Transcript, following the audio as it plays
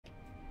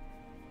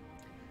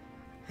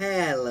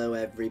Hello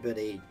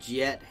everybody,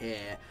 Jet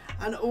here,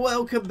 and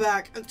welcome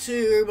back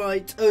to my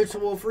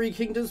Total War 3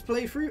 Kingdoms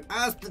playthrough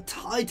as the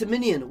Thai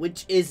Dominion,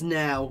 which is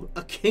now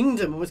a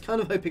kingdom. I was kind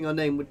of hoping our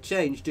name would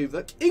change to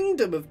the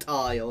Kingdom of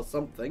Thai or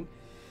something,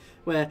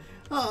 where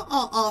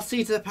our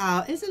seat of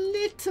power is a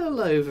little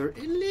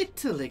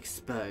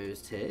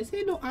exposed here. Is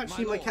it not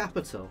actually my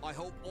capital? I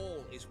hope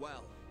all is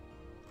well.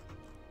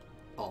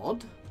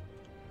 Odd.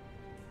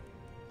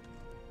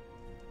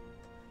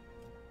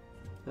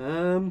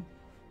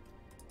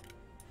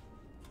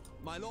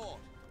 My lord,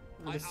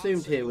 I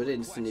assumed here would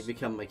instantly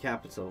become my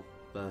capital,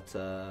 but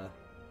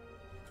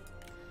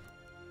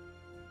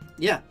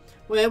yeah,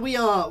 where we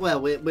are, well,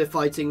 we're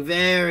fighting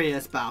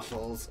various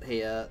battles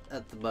here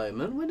at the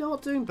moment. We're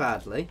not doing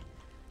badly.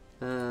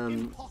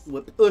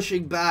 We're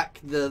pushing back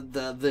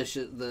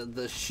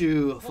the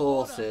Shu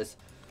forces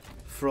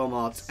from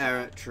our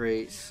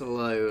territory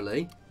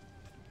slowly.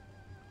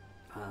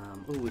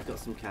 Oh, we've got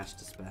some cash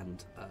to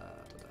spend.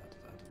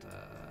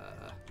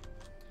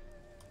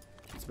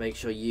 Let's make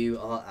sure you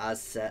are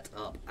as set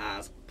up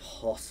as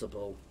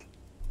possible.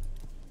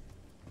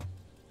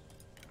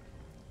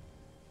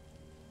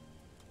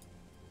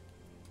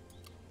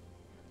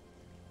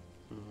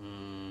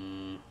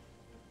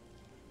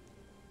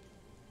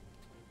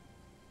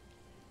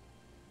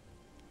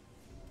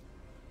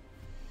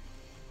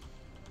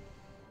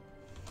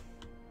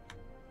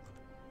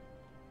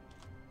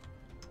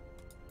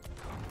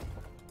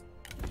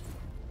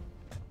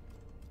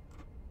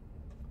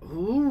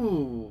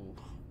 Ooh.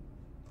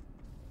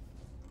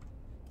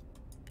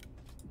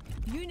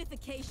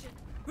 Unification.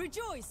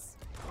 Rejoice!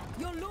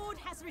 Your lord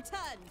has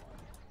returned.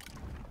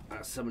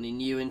 That's somebody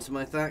new into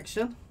my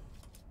faction.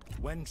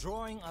 When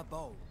drawing a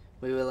bow,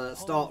 we will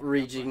start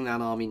rejigging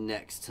that army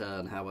next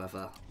turn,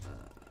 however.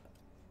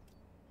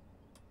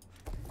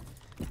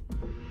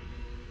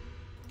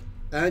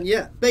 And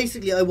yeah,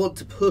 basically I want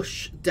to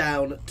push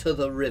down to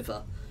the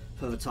river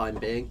for the time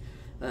being.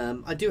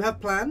 I do have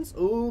plans.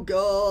 Oh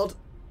god.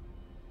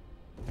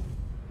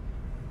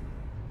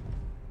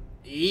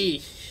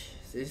 Eesh.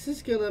 This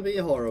is gonna be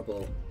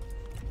horrible.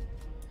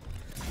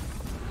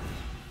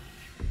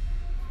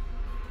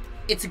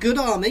 It's a good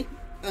army.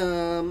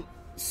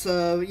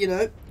 So, you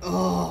know.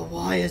 Oh,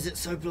 why is it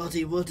so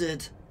bloody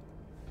wooded?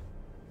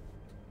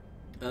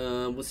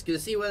 We're just gonna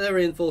see where their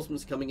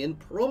reinforcements are coming in.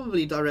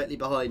 Probably directly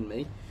behind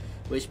me.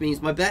 Which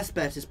means my best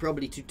bet is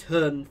probably to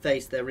turn and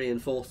face their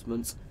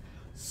reinforcements.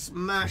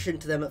 Smash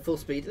into them at full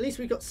speed. At least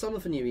we've got some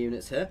of the new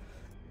units here.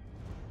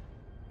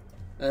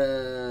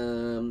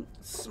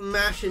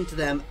 Smash into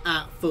them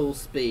at full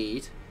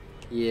speed.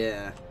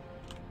 Yeah.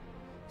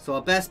 So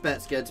our best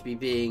bet's going to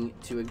be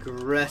to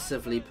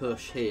aggressively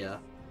push here.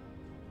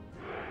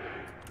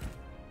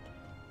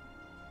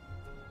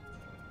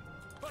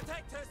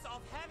 Protectors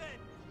of heaven.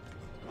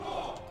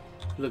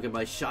 Look at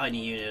my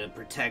shiny unit of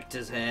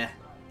protectors here.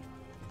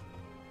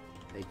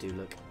 They do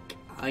look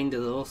kind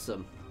of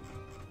awesome.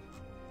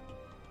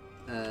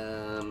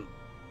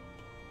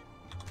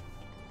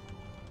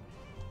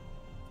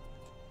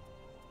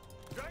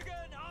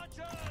 Dragon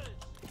archers.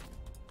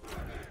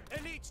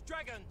 Elite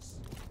dragons.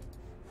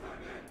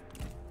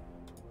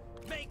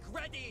 Make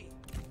ready.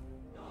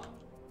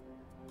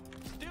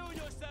 Steel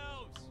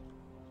yourselves.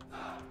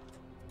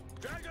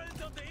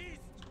 Dragons of the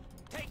east.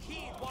 Take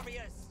heed,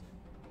 warriors.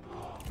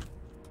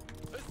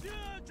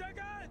 Azure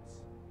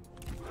dragons.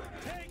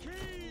 Take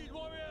heed,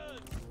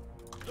 warriors.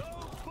 No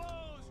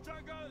foes,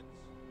 dragons.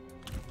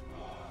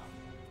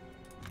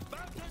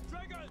 Mountain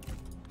dragons.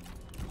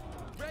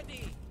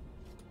 Ready.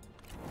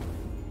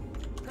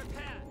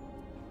 Prepare.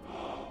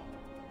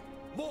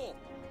 More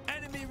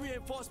enemy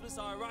reinforcements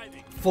are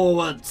arriving.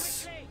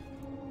 Forwards.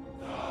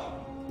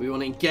 We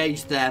want to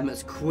engage them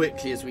as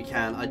quickly as we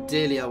can.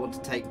 Ideally, I want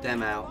to take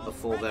them out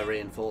before their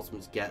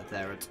reinforcements get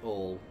there at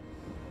all.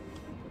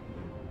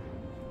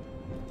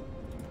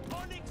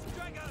 Onyx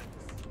dragons.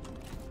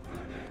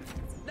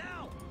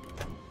 Now.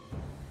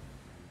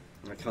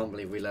 I can't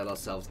believe we let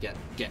ourselves get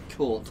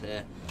caught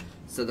here.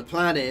 So the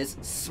plan is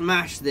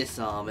smash this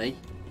army,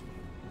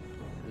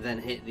 then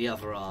hit the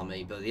other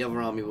army, but the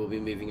other army will be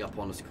moving up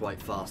on us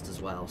quite fast as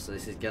well, so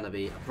this is going to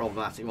be a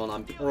problematic one.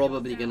 I'm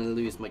probably going to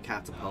lose my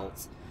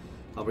catapults.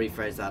 I'll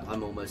rephrase that,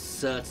 I'm almost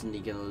certainly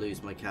going to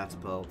lose my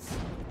catapults.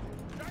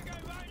 Dragon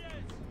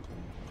riders.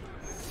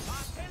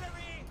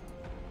 Artillery.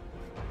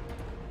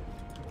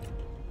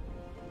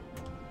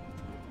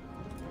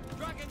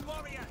 Dragon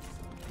warriors.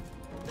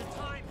 The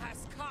time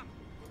has come.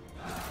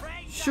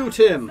 Rain Shoot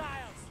down him. missiles.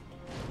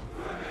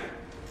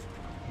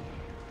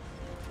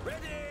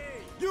 Ready.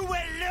 You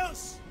will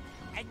lose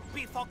and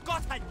be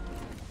forgotten.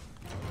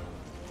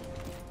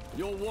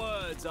 your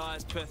words are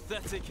as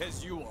pathetic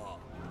as you are.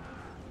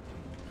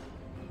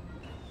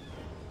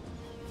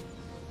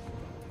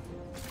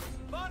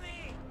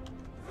 Body.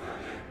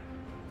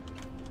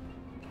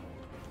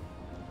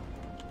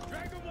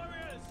 Dragon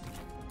warriors.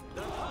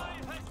 The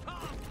time has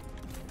come.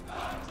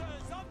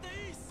 Archers of the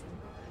east.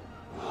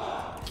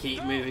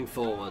 Keep moving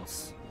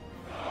forwards.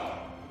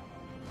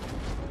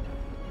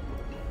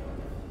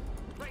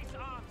 Raise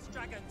arms,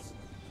 dragons.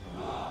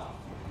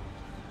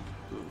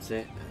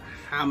 to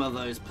hammer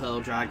those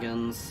pearl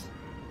dragons.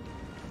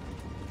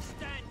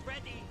 Stand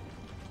ready.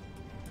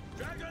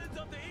 Dragons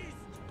of the east.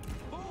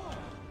 Move.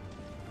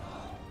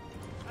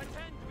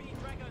 Attend me,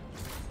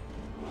 dragons.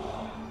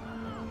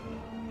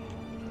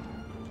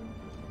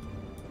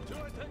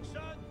 To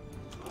attention.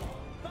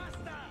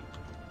 Faster.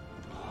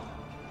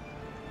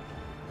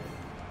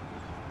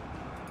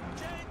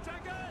 Chain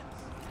dragons.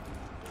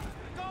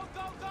 Go,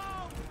 go, go.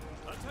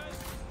 Attend.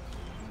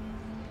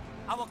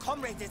 Our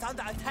comrade is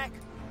under attack.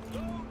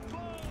 Long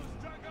bows,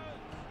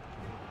 dragons.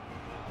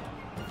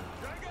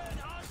 Dragon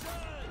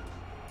archers.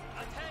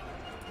 Attend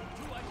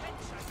to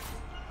attention.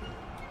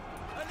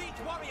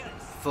 Elite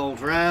warriors. Fold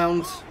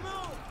round. Move,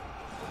 move.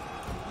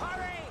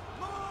 Hurry,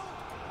 move.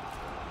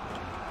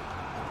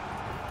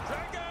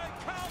 Dragon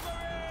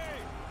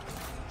cavalry.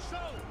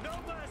 Show no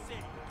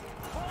mercy.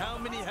 How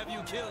many have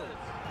you killed?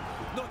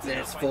 Not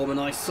Let's enough, form a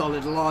nice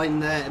solid line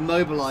there.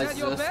 Immobilize Is that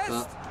your us, best?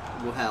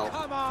 but will help.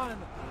 Come on!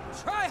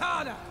 Try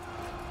harder!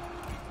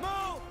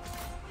 Move.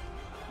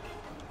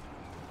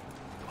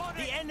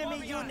 The enemy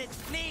Warriors. units,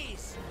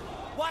 please.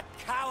 What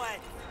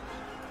coward!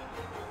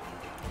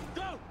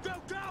 Go, go,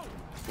 go.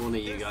 One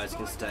of you guys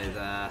can stay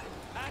there.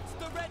 At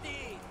the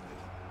ready.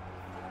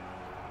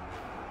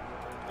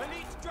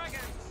 Elite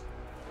dragons.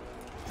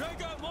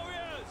 Dragon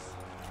warriors.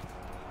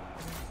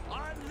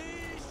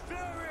 Unleash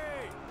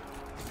fury.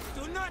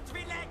 Do not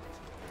relent!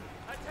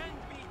 Attend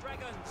me,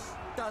 dragons.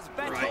 Does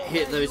battle Right,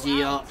 hit wear those you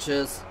ye out?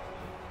 archers.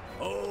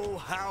 Oh,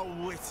 how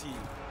witty!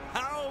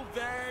 How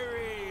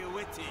very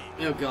witty!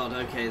 Oh god,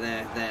 okay,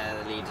 there,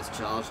 the leader's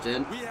charged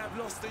in. We have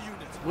lost a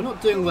unit. We're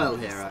not doing well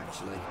here,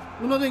 actually.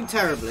 We're not doing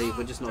terribly,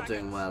 we're just not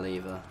doing well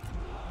either.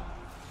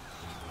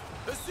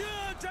 Monsieur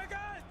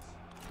dragons.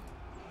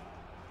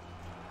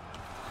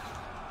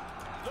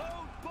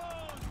 Long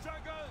bows,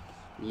 dragons.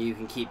 You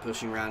can keep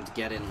pushing around to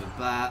get in with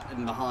that,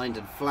 and behind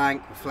and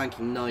flank. We're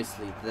flanking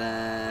nicely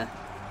there.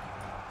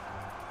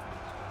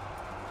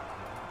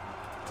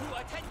 To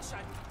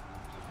attention.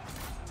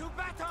 To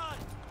battle.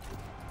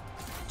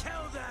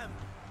 Kill them.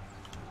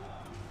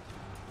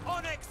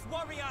 Onyx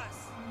warriors.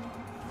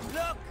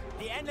 Look!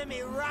 The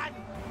enemy run!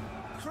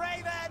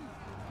 Craven!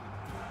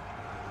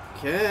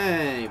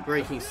 Okay,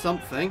 breaking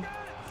something.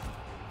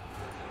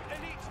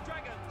 Elite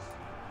dragons.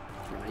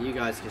 Right, you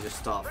guys can just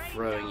start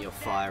throwing your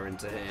fire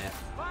into here.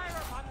 Fire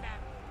upon them.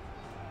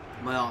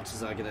 My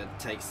archers are going to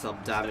take some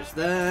damage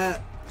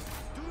there.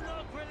 Do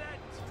not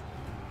relent.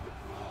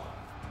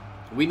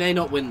 We may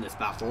not win this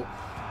battle,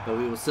 but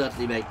we will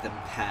certainly make them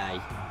pay.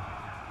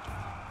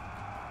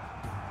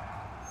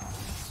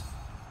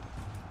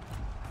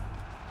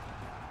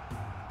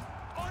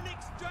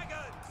 Onyx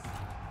dragons.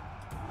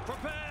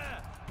 Prepare.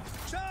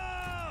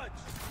 Charge.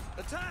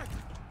 Attack.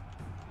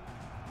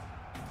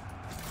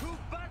 To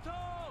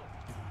battle.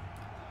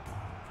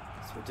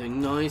 So we're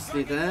doing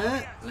nicely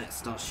there. Let's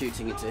start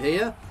shooting into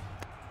here.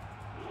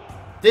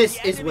 This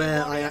is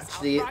where I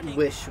actually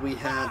wish we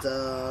had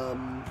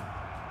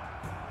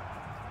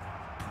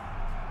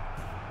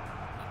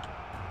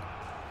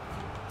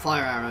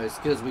fire arrows,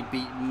 because we'd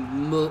be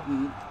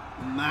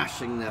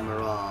mashing their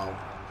morale.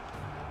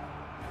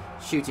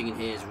 Shooting in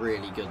here is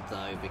really good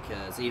though,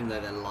 because even though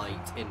they're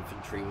light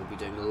infantry, we'll be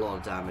doing a lot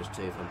of damage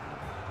to them.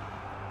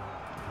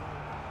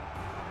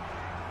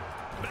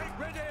 Make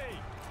ready.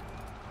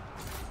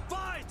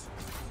 Fight.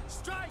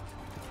 Strike.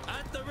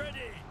 At the ready.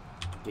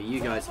 Yeah, you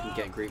guys can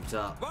get grouped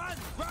up. Run.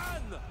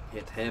 Run.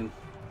 Hit him.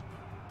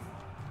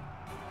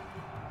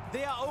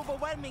 They are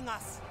overwhelming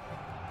us!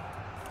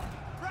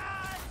 Run!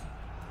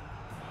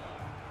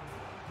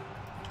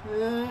 I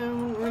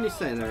wouldn't really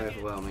say they're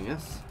overwhelming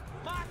us.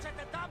 March at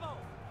the double!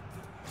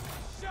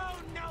 Show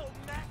no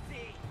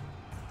mercy!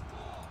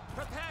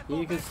 Prepare for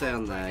You can stay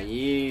on there.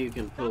 You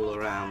can pull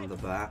around the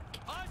back.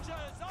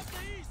 Archers of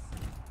the east.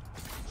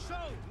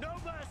 Show no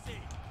mercy.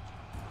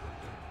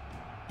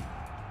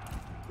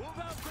 Move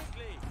out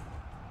quickly.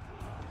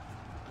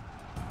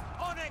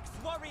 Onyx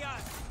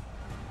warriors.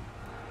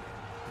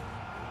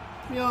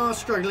 We are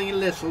struggling a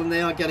little, and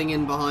they are getting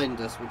in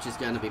behind us, which is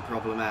going to be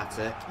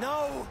problematic.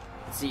 No!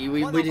 See,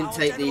 we didn't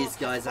take these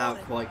guys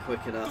out quite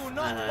quick enough.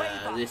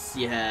 This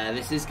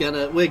is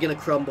we're gonna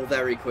crumble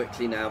very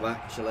quickly now,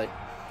 actually.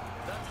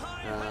 The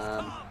time has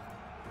come.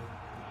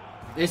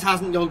 This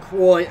hasn't gone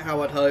quite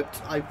how I'd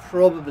hoped. I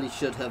probably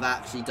should have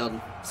actually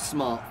done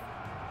smart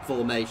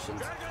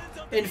formations. Dragons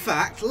of the In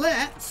fact,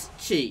 let's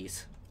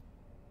cheese.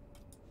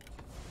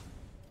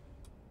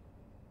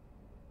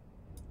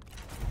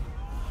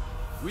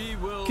 We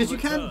will. Because you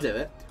can do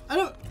it.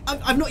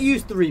 I've not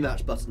used the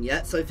rematch button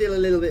yet, so I feel a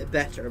little bit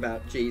better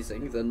about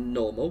cheesing than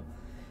normal.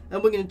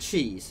 And we're going to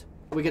cheese.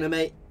 We're going to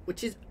make,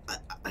 which is,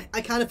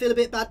 I kind of feel a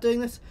bit bad doing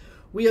this.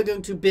 We are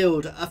going to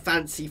build a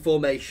fancy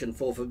formation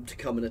for them to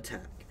come and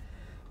attack.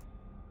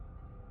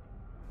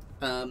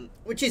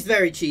 Which is a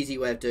very cheesy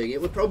way of doing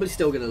it. We're probably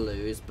still going to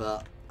lose,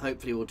 but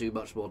hopefully we'll do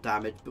much more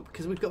damage. But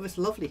because we've got this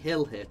lovely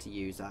hill here to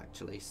use,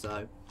 actually,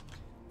 so...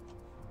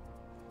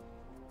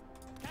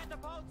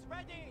 Catapults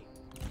ready.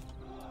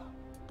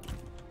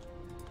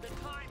 The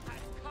time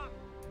has come.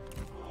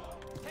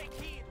 Take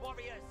heed, warriors.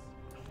 warriors.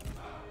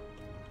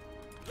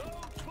 Load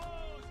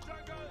bows,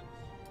 dragons.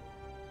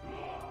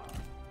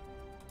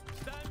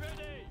 Stand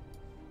ready.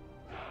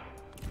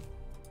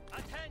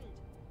 Attend.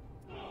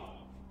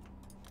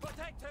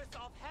 Protectors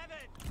of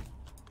heaven.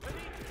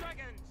 Elite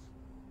dragons.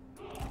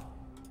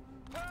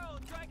 Pearl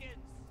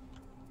dragons.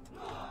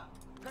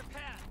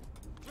 Prepare.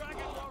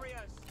 Dragon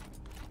warriors.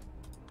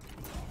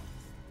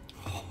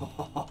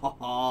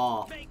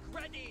 Make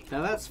ready.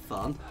 Now that's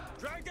fun.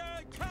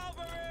 Dragon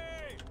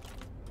cavalry.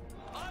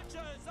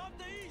 Archers of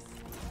the east.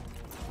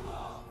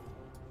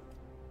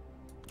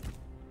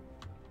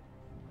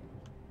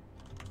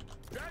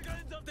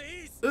 Dragons of the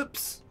east.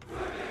 Oops.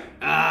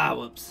 Ah,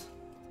 whoops.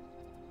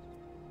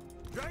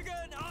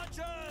 Dragon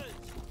archers.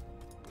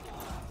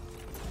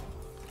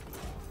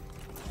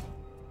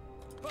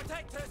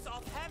 Protectors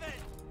of heaven.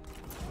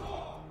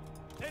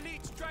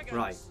 Elite dragons.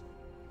 Right.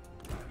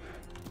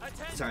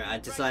 Attend Sorry, I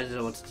elite decided I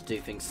dragons. wanted to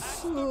do things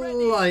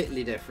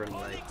slightly differently.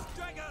 Onyx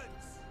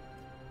dragons.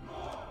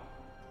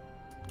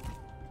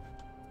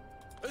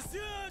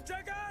 Azure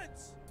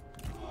dragons.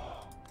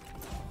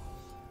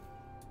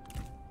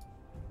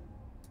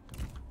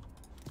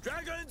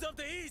 Dragons of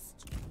the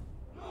east.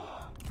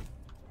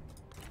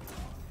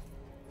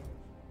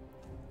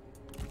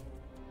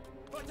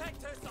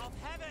 Protectors of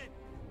heaven.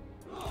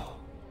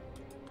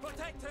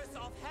 Protectors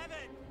of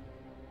heaven.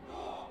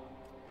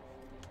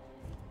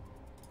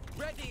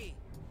 Ready.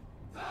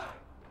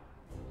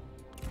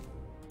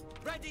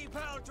 Ready,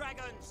 pearl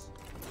dragons.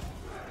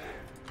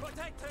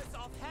 Protectors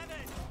of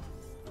heaven.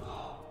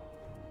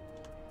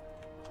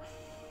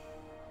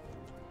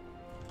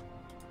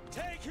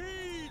 Take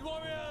heed,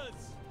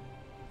 warriors.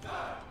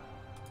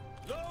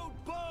 Load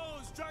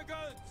bows,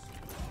 dragons.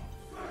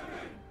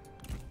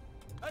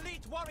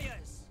 Elite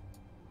warriors.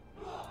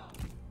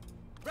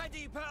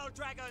 Ready, pearl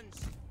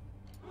dragons.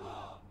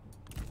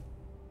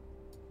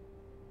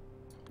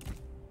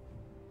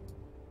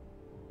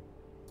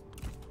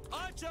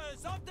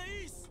 Archers of the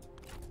east.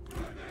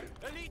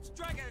 Elite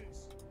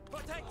dragons.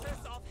 Protectors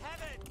of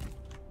heaven.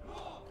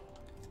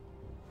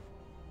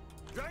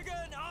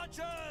 Dragon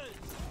archers.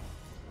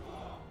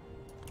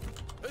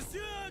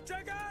 Azure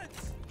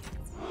dragons.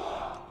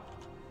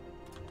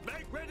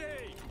 Make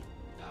ready.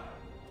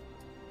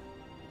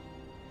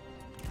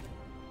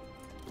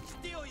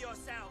 Steel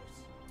yourselves.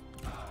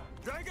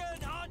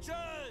 Dragon archers.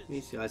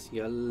 These guys can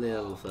go a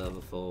little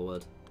further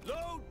forward.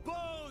 Load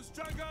bows,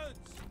 dragons.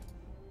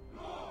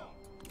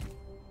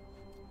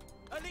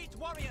 Elite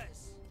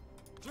warriors.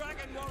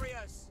 Dragon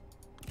warriors.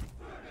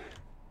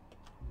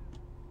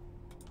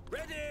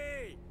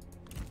 Ready.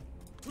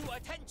 To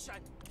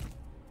attention.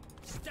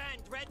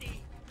 Stand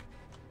ready.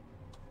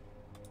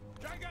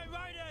 Dragon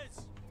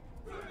riders.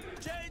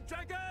 Jade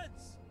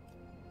dragons.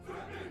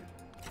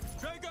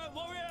 Dragon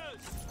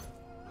warriors.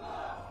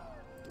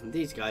 And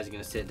these guys are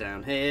going to sit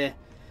down here.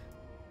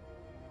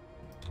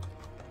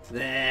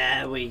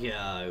 There we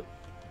go.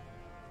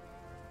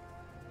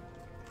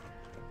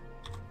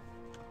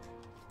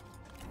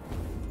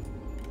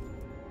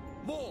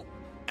 More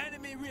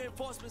enemy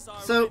reinforcements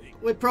are So, arriving.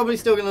 we're probably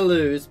still going to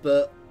lose,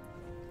 but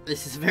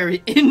this is a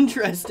very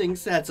interesting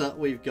setup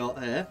we've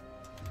got here.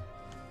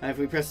 And if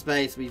we press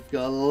space, we've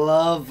got a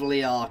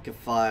lovely arc of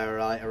fire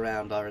right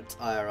around our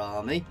entire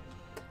army.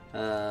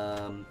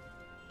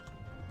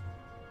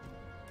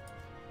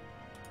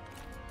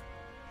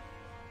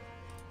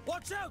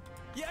 Watch out!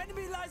 The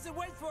enemy lies in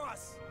wait for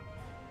us.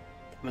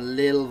 I'm a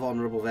little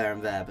vulnerable there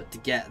and there, but to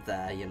get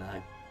there, you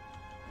know.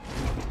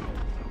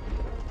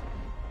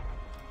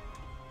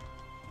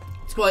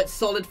 It's quite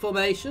solid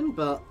formation,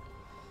 but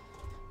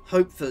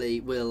hopefully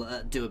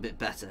we'll do a bit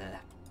better here.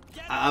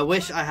 I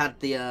wish I had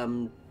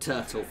the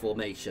turtle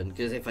formation,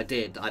 because if I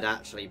did, I'd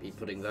actually be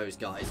putting those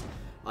guys.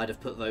 I'd have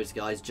put those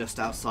guys just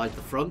outside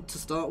the front to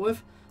start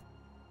with,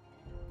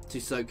 to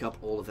soak up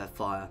all of their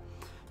fire.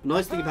 The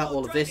nice thing about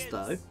all of this,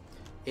 though,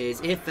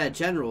 is if their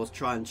generals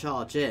try and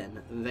charge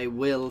in, they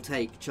will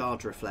take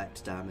charge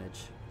reflect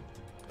damage.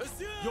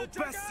 Azure Your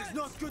dragons. best is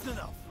not good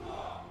enough.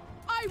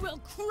 I will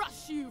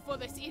crush you for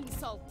this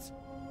insult.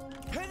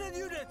 Hidden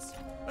units.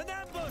 An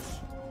ambush.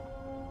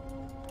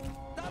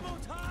 Double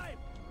time.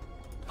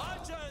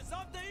 Archers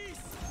of the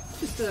east.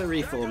 Just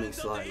reforming Dragons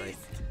of the slightly. east.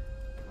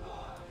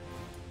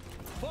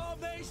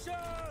 Formation.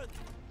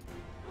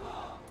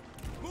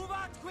 Move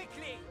out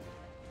quickly.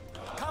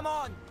 Come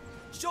on.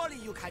 Surely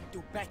you can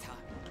do better.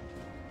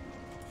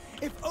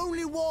 If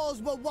only wars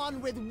were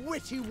won with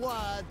witty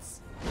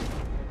words.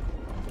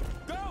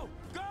 Go.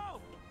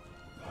 Go.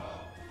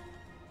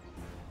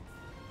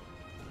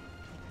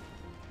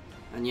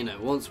 And you know,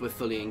 once we're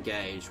fully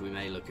engaged, we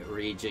may look at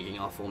rejigging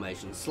our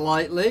formation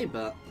slightly,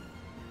 but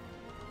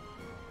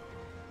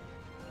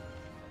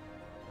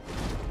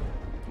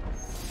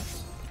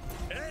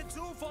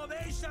Into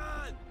formation.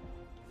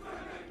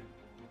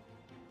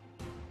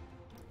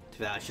 to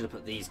be fair, I should have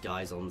put these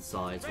guys on the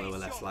sides where we're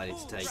less likely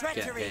to get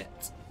Treachery.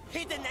 hit.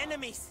 Hidden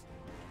enemies.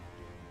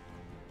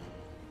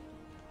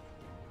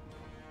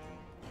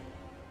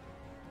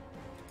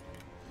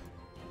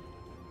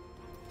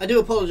 I do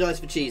apologise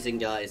for cheesing,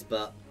 guys,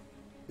 but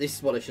This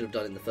is what I should have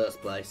done in the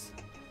first place.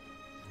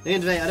 At the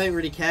end of the day, I don't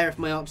really care if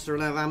my archers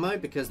run out of ammo,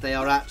 because they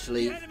are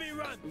actually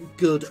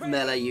good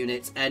melee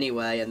units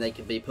anyway, and they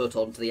can be put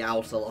onto the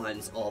outer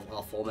lines of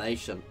our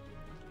formation.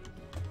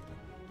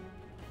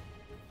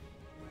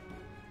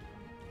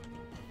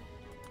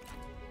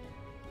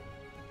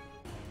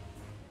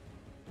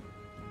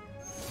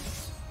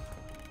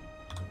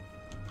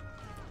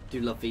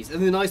 Do love these,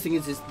 and the nice thing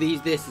is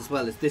this as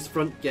well, is this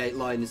front gate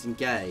line is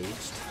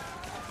engaged.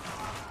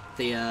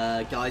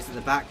 The guys at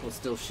the back will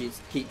still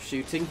keep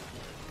shooting.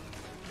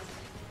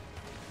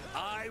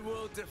 I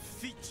will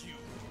defeat you.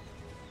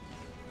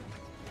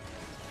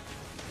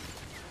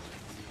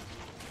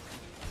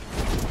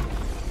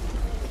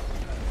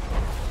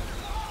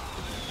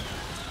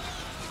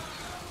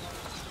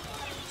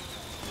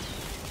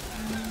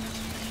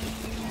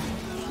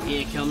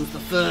 Here comes the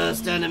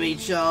first enemy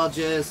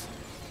charges.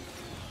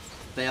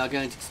 They are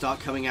going to start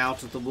coming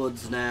out of the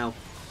woods now.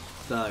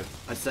 Though,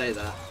 I say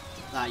that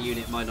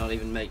unit might not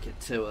even make it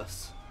to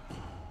us.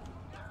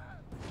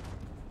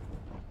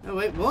 Oh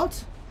wait,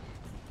 what?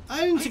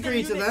 I didn't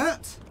agree to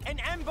that. An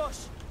ambush.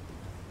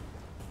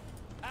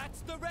 At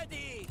the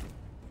ready.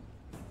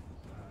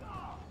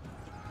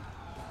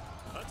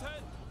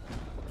 Attend.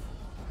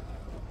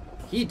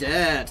 He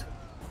dead.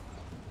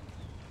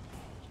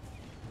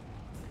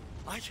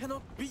 I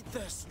cannot beat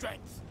their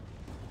strength.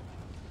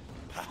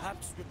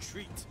 Perhaps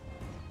retreat.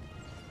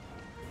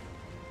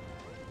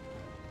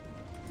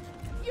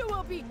 You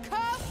will be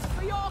cursed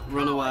for your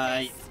Run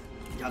away. cowardice.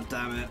 God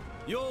damn it.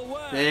 Your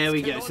words There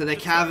we go. cannot So the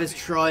deter cav is me.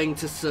 trying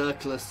to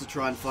circle us to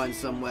try and find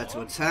somewhere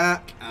to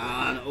attack.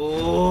 And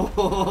oh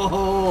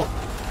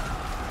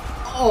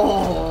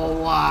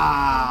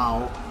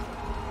wow.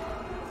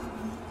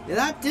 Yeah,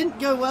 that didn't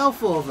go well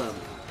for them.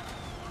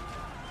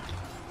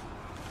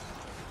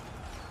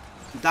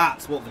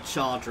 That's what the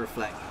charge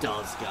reflect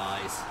does,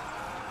 guys.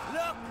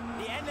 Look,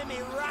 the enemy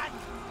run.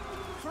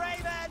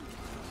 Craven,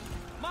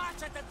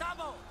 march at the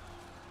double.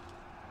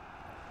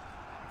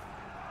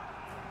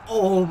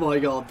 Oh my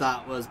god,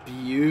 that was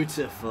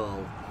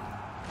beautiful.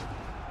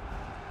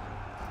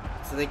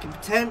 So they can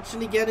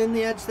potentially get in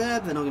the edge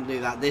there. They're not going to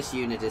do that. This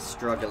unit is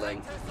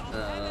struggling.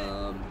 Ready.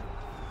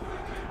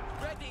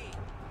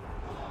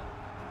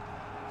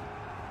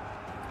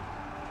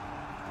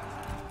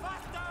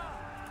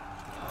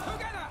 Faster.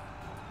 Together.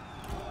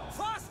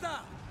 Faster.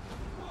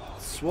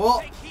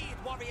 Swap. Take heed,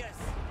 warriors.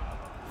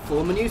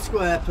 Form a new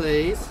square,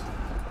 please.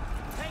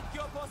 Take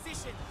your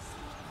positions.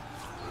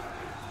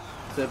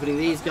 So putting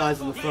these guys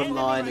on the front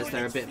line as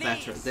they're a bit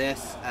better at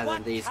this, and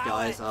then these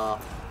guys are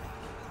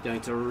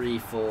going to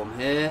reform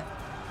here.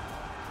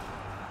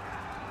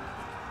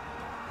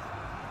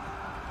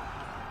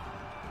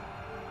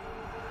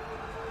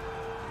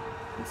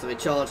 And so we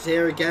charged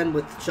here again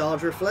with the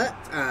charge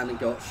reflect and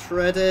got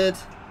shredded.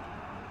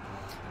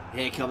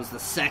 Here comes the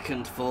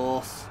second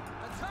force.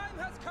 The time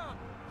has come.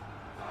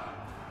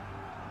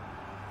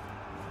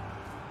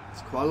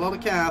 It's quite a lot of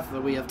cav,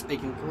 but we have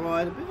taken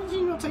quite a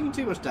bit. Not taking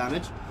too much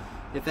damage.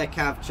 If their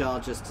cav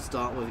charges to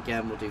start with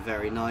again, we'll do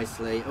very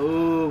nicely.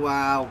 Oh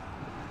wow!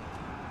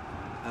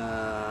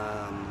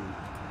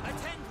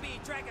 Attend me,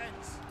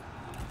 dragons.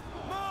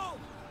 Move.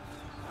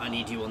 I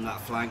need you on that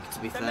flank, to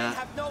be The men fair.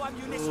 have no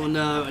ammunition. Oh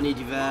no, I need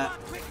you there. Move on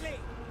quickly.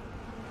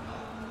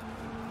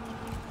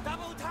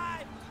 Double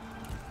time.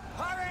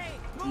 Hurry.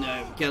 Move.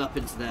 No, get up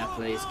into there,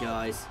 please,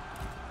 guys.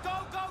 Go,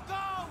 go, go.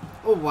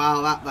 Oh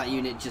wow, that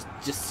unit just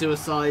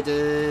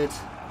suicided.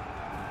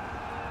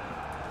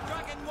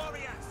 Dragon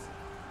warriors.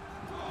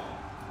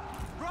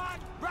 Run,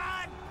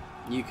 run.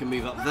 You can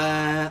move up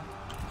there.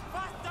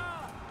 Faster.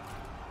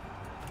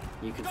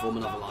 You can form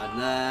another line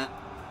there.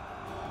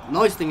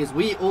 Nice thing is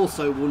we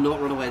also will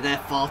not run away. They're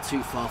far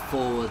too far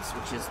forwards,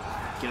 which is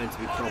going to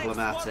be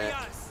problematic.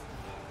 Warriors.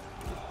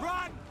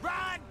 Run,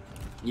 run.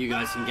 You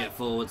guys can get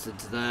forwards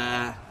into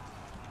there.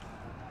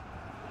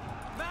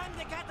 Man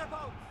the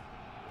catapult.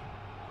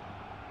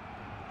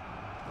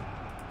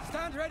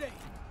 Stand ready.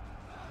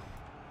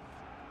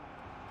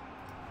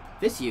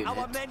 This unit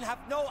Our men have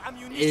no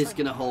ammunition. is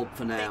going to hold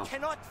for now. They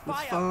cannot It's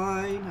fire.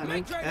 fine, I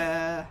don't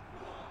care.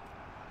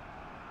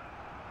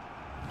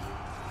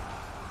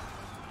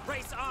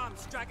 Brace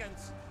arms,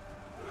 dragons.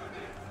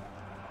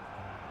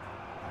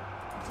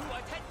 To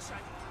attention.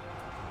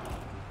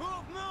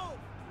 Move, move.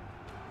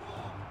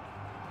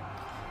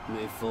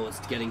 Move forwards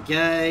to get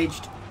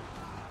engaged.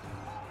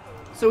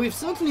 So we've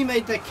certainly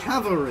made their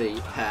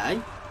cavalry pay.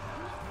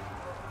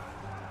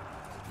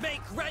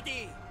 Make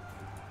ready.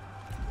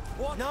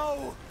 What?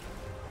 No.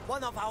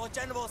 One of our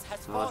generals has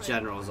Our fallen.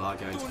 generals are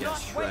going to Do get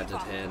not shredded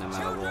waver. here no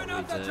matter Children of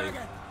what the we do.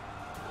 dragon.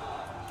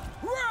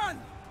 Run.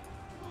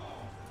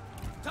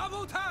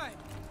 Double time.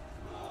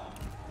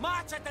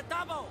 March at the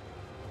double.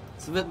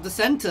 So the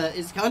centre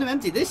is kind of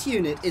empty. This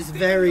unit is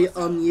very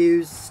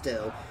unused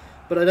still.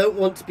 But I don't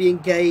want to be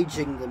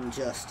engaging them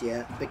just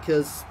yet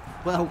because,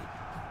 well,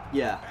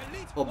 yeah,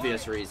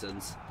 obvious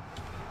reasons.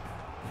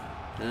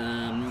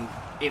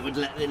 It would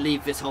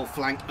leave this whole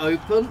flank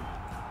open.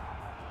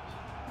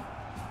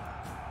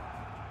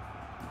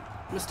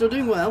 We're still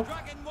doing well.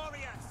 Dragon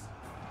warriors.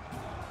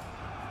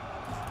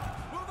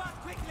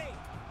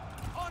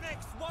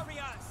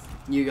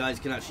 You guys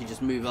can actually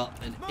just move up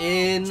and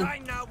in.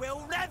 China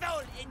will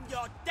revel in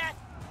your death.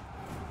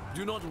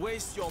 Do not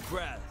waste your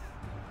breath.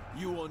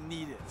 You will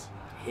need it.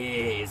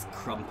 Here's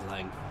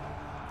crumpling.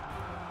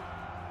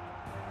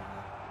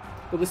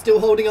 But we're still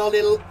holding our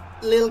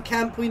little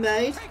camp we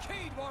made. Take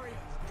heed, warriors!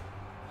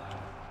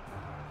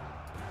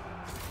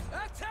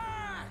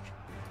 Attack!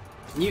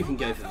 And you can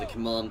go for the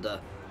commander.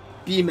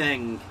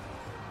 Bimeng.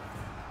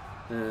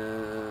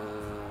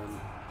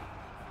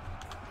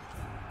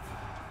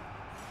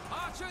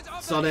 Archers of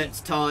the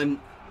Sonnet's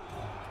time.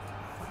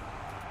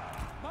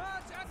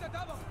 march at the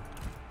double.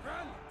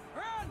 Run!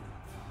 Run!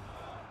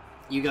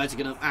 You guys are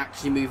going to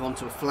actually move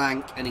onto a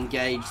flank and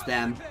engage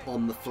them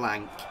on the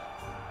flank.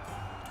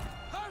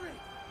 Hurry!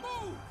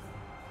 Move!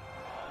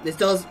 This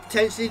does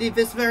potentially leave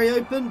this very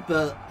open,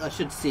 but I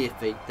should see if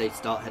they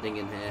start heading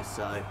in here,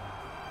 so...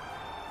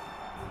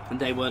 And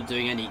they weren't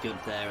doing any good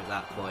there at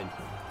that point.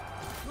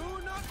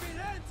 Do not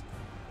relent!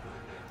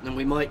 And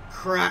we might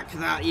crack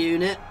that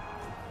unit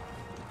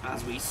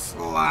as we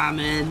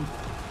slam in.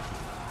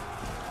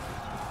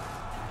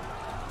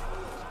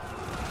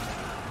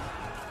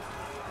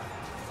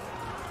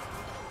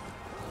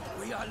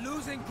 We are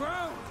losing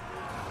ground!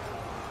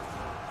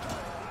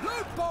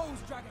 Load bows,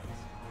 dragons!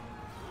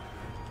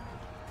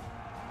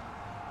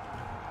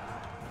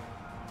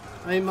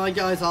 I mean, my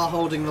guys are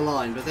holding the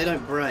line, but they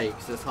don't break,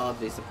 so it's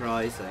hardly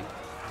surprising.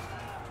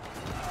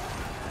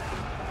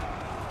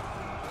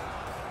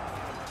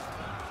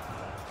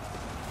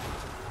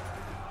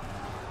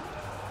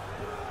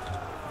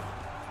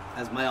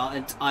 As my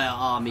entire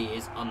army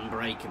is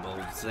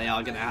unbreakable, so they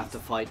are going to have to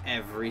fight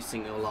every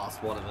single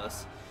last one of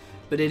us.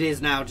 But it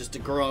is now just a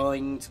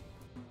grind.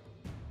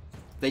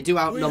 They do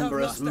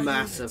outnumber us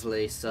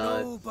massively,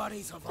 so,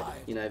 Nobody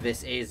survived. you know,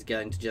 this is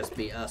going to just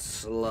be a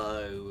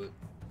slow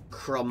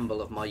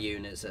crumble of my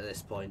units at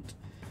this point.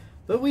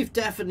 But we've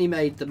definitely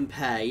made them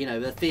pay. You know,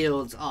 the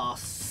fields are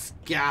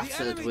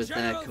scattered enemy with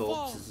their general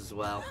corpses falls. as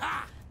well.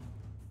 Ha!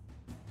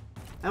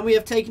 And we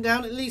have taken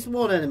down at least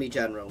one enemy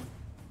general.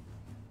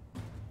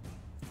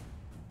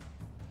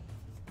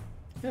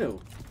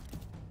 Oh.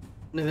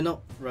 No, they're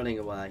not running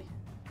away.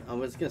 I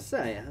was going to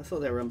say, I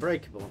thought they were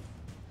unbreakable.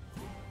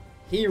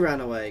 He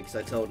ran away because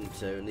I told him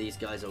to, and these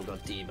guys all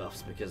got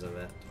debuffs because of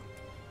it.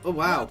 Oh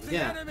wow, Let the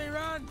yeah. enemy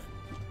run!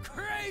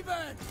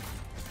 Craven!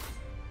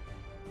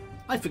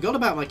 I forgot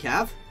about my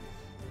Cav.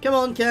 Come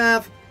on,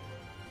 Cav.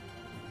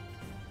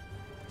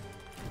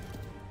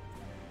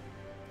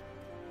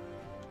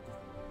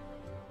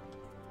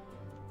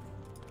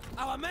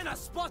 Our men are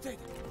spotted!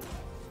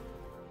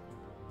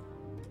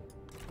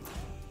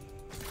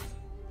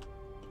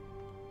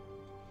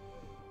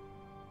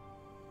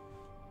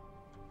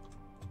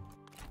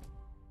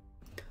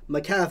 My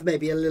Cav may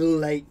be a little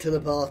late to the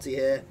party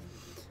here.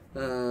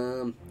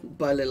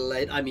 By a little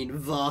late, I mean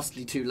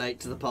vastly too late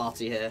to the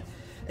party here.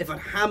 If I'd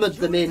hammered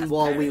them in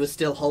while we were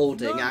still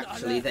holding,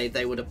 actually,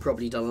 they would have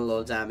probably done a lot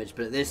of damage.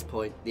 But at this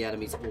point, the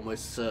enemy's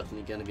almost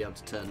certainly going to be able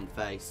to turn and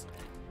face.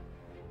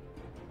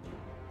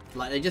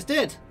 Like they just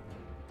did.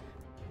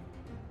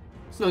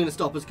 It's not going to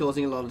stop us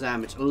causing a lot of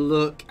damage.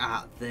 Look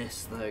at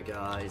this, though,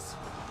 guys.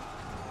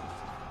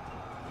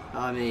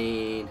 I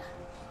mean...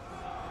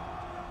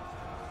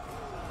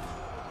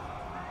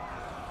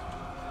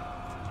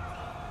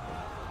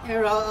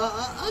 Here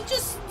are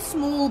just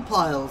small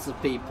piles of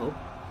people.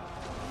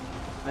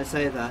 I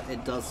say that,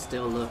 it does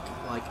still look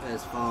like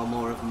there's far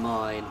more of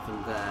mine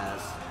than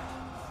theirs.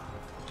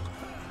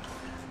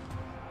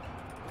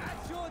 At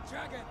your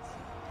dragons!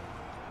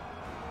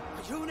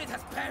 A unit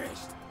has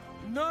perished!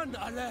 None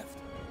are left!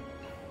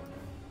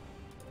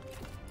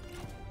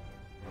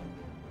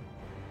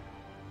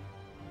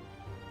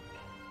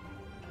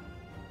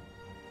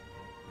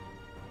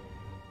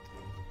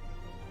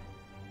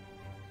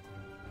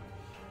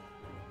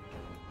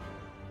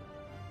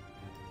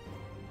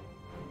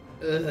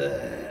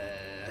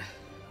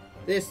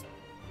 This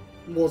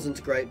wasn't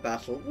a great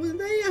battle. Well,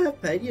 they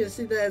have paid. You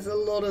see, there's a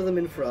lot of them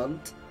in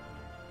front.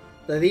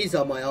 Though these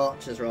are my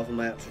archers rather than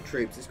my actual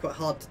troops. It's quite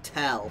hard to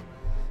tell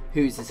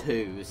whose is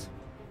whose.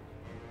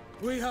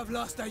 We have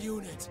lost a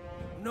unit.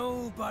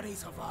 Nobody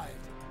survived.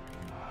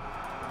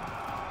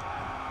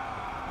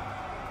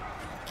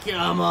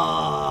 Come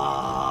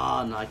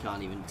on! I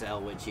can't even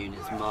tell which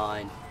unit's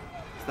mine.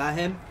 Is that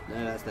him?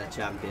 No, that's their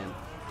champion.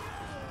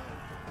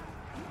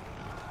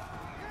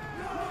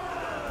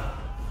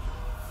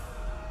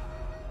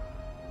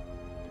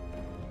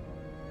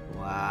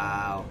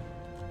 Wow.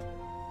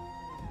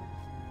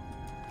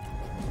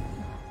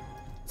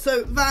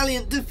 So,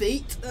 valiant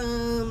defeat.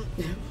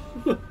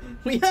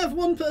 We have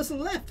one person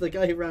left, the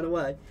guy who ran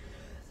away.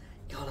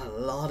 Got a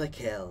lot of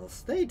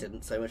kills. They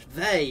didn't so much.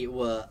 They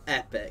were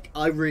epic.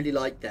 I really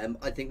like them.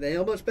 I think they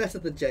are much better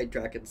than Jade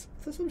Dragons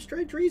for some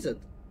strange reason.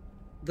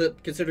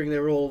 That, considering they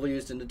were all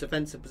used in a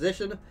defensive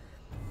position,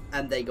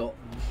 and they got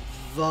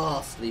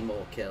vastly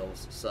more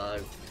kills. So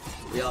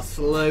we are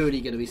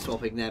slowly going to be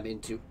swapping them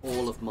into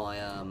all of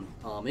my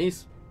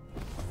armies.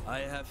 I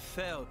have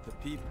failed the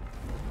people.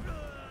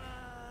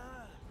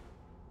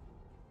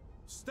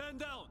 Stand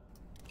down.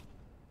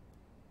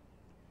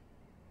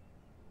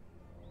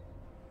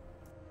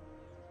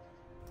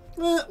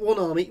 One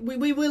army.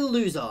 We will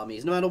lose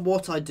armies. No matter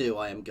what I do,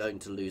 I am going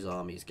to lose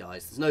armies,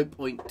 guys. There's no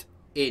point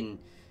in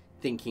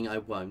thinking I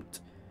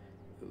won't.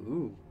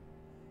 Ooh.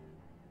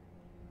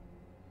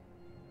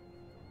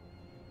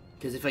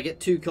 Because if I get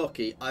too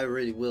cocky, I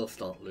really will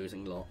start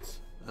losing lots.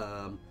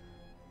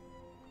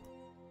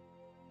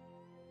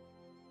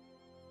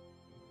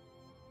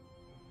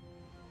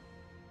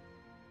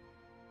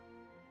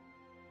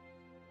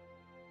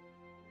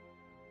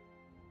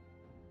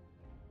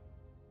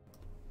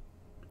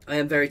 I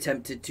am very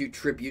tempted to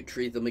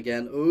tributary them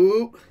again.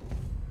 Ooh.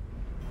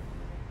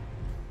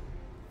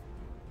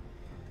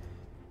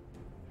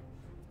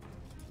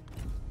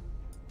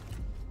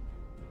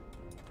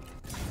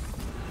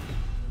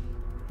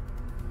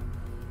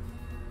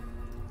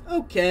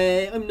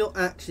 Okay, I'm not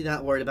actually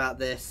that worried about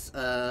this.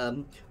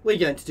 We're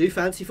going to do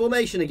fancy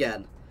formation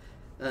again.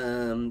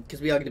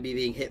 Because we are going to be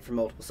being hit from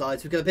multiple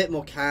sides. We've got a bit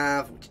more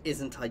cav, which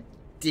isn't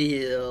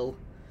ideal.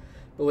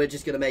 But we're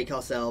just going to make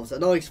ourselves a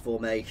nice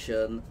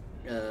formation.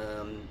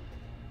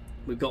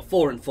 We've got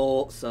 4 and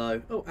 4,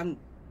 so... Oh, and...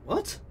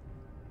 What?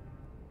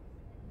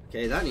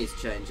 Okay, that needs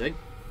changing.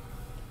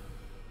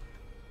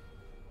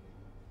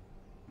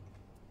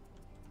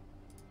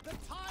 The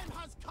time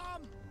has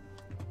come!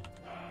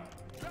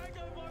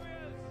 Dragon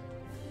warriors!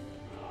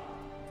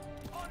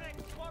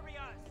 Onyx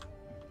warriors!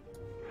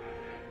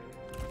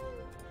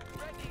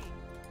 Ready!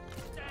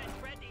 Stand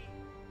ready!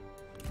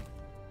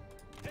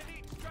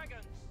 Elite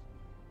dragons!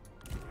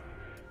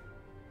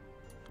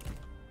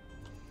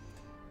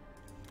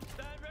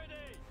 Stand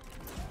ready!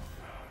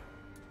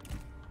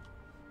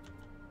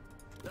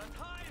 The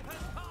time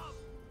has come!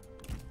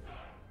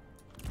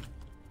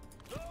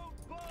 No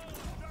bold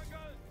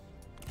dragons!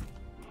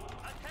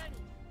 Attend!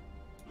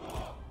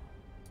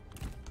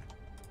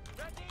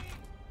 Ready!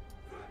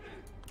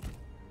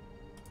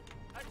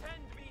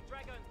 Attend me,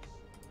 dragons!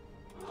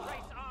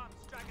 Raise arms,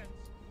 dragons!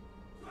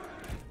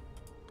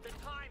 The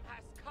time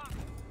has come!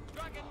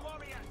 Dragon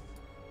warriors!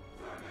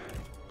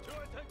 To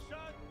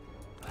attention!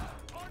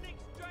 Onyx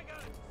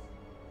dragons!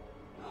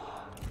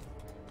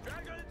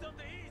 Dragons of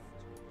the east!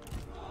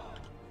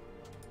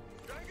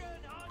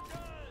 Dragon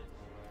archers!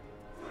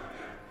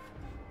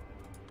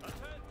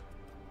 Attend!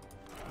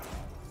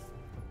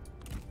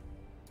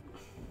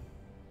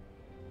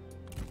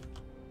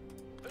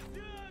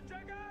 Azure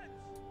dragons!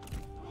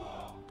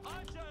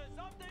 Archers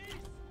of the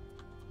east!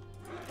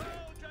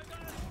 Pearl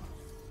dragons!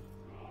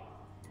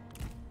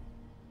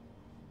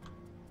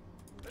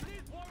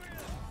 Elite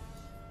warriors!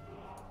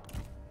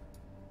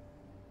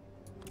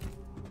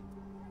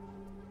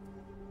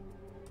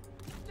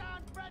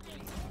 Stand ready!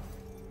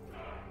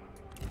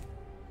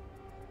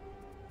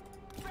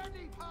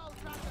 Ready, Pearl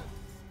Dragons!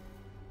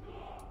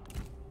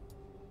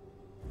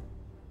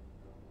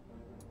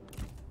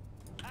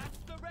 At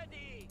the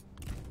ready!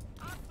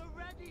 At the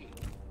ready!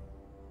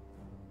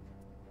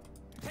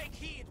 Take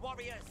heed,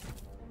 warriors!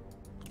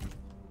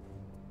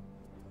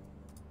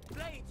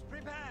 Blades,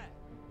 prepare!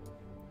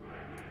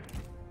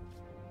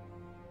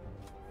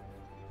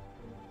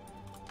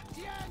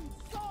 Tien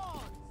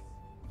swords!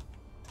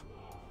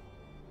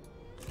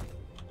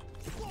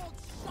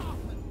 Swords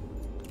sharpened!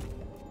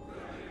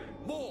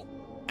 More!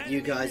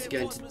 You guys are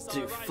going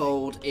to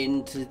fold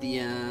into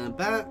the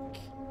back.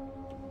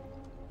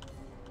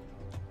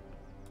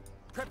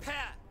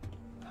 Prepare!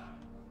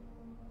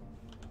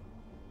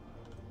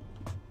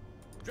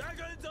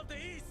 Dragons of the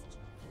east!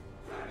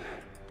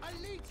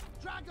 Elite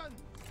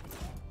dragons!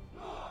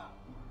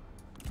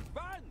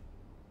 Run!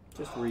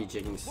 Just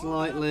rejigging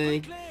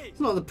slightly. It's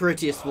not the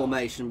prettiest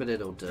formation, but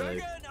it'll do.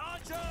 Dragon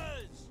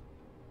archers!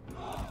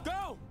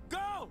 Go!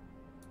 Go!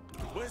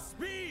 With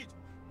speed!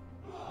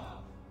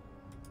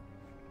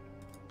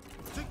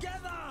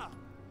 Together!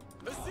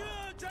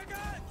 Azure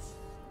dragons!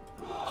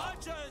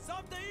 Archers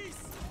of the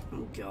east!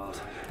 Oh god.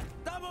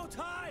 Double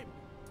time!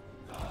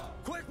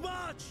 Quick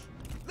march!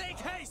 Make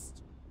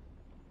haste!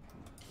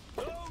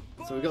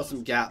 So we've got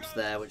some gaps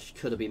there which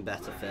could have been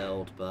better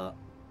filled, but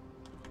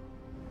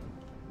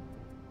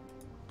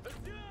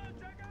Azure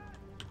dragons!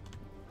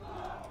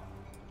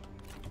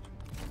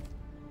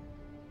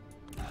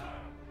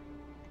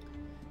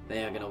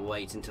 they are going to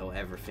wait until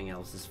everything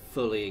else is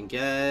fully Take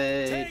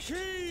engaged.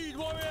 heed,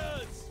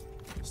 warriors!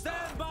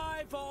 Stand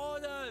by for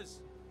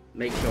orders!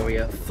 Make sure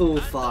you're at full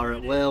fire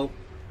at will.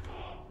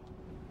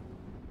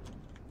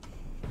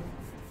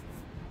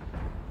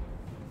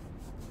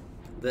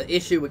 The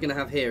issue we're going to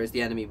have here is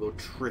the enemy will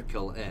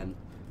trickle in.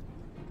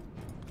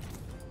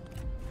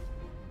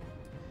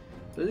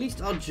 But at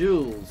least our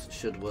jewels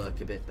should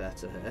work a bit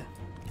better here.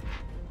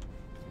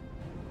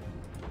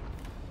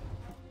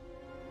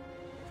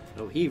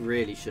 Oh, he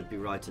really should be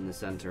right in the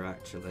center,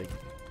 actually.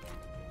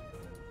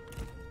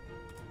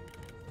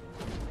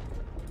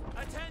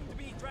 Attend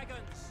me,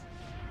 dragons!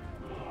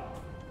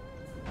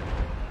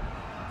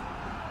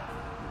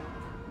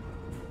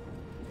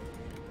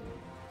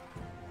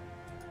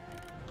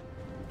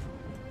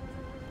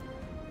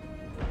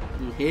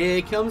 And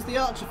here comes the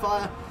archer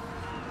fire.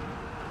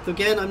 So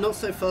again, I'm not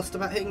so fussed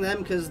about hitting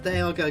them because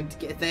they are going to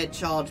get, if they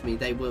charge me,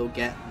 they will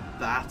get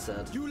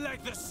battered. You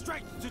lack the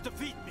strength to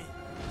defeat me.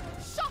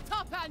 Shut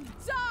up and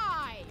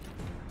die!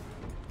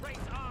 Raise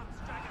arms,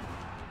 dragon.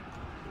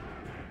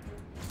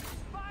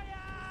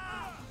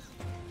 Fire!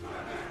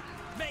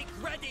 Make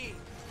ready.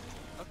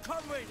 A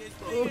comrade is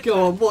Oh,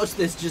 go on, watch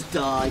this just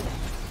die.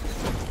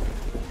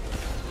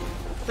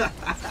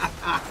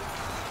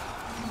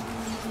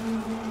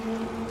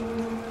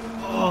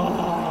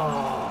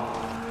 Oh.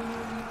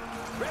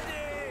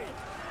 ready.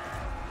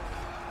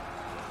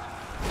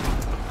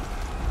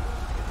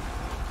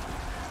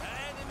 The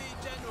enemy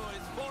general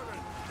is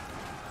fallen.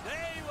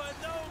 They were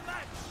no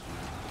match.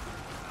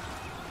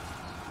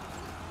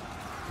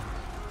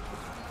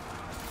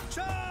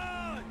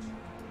 Charge!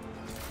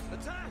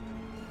 Attack!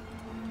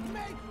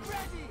 Make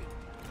ready!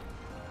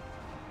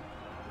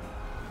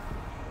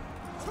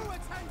 To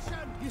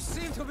attention! You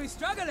seem to be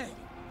struggling.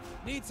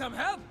 Need some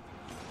help?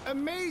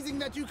 Amazing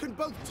that you can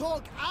both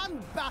talk and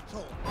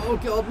battle! Oh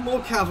god, more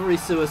cavalry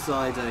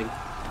suiciding.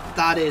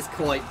 That is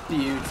quite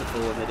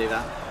beautiful when they do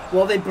that.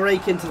 While they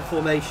break into the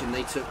formation,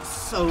 they took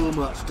so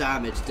much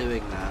damage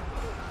doing that.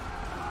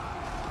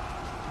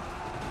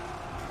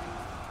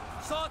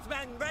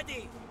 Swordsman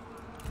ready.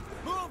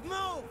 Move,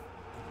 move.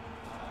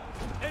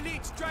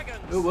 Elite dragons.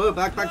 Oh, whoa,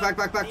 back. The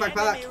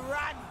enemy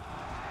run.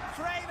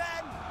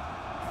 Craven.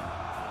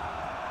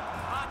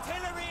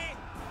 Artillery.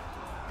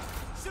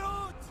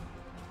 Shoot.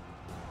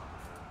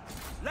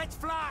 Let's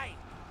fly.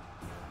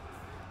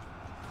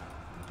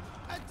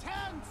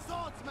 Attend,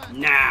 swordsman!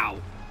 Now!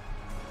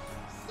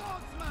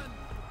 Swordsman!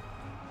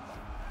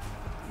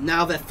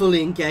 Now they're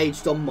fully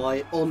engaged on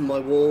my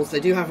walls. They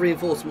do have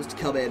reinforcements to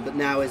come in, but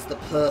now is the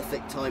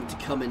perfect time to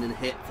come in and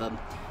hit them.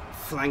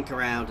 Flank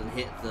around and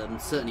hit them.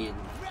 Certainly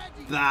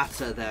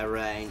batter their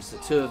range. So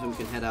two of them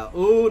can head out.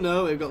 Oh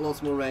no, we've got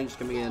lots more range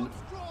coming in.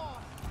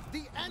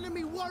 The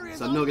enemy warriors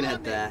So I'm not going to are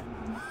head there.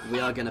 We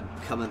are going to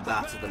come and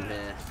batter them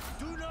here.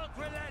 Do not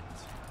relent.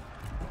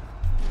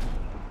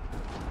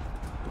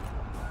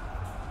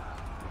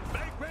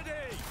 Make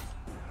ready.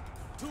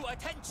 To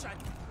attention.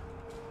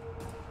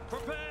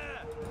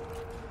 Prepare.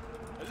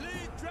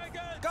 Elite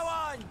dragons. Go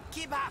on.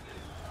 Keep up.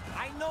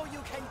 I know you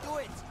can do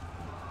it.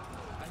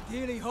 I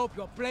really hope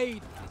your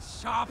blade is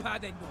sharper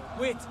than your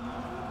wit.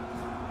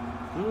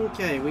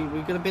 Okay,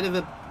 we've got a bit of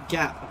a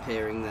gap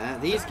appearing there.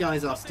 These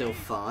guys are still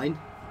fine.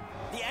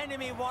 The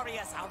enemy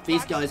warriors are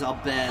These running. guys are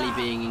barely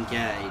being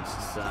engaged,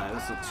 so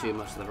that's not too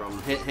much of the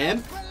problem. Hit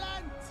him.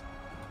 Relent!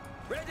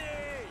 Ready.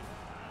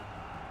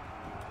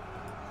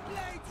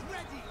 Blades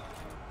ready!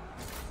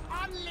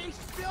 Unleash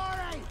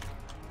fury!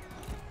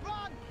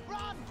 Run!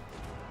 Run!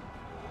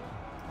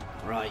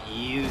 Right,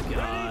 you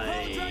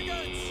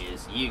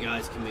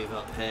guys can move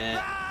up here.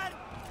 Run.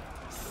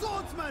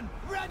 Swordsman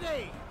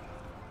ready!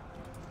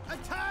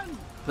 Attend!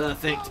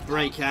 Perfect,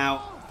 break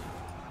out.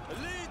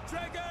 Elite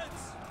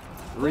dragons.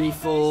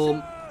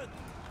 Reform.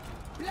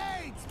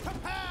 Blades,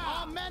 prepare!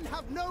 Our men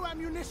have no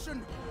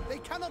ammunition. They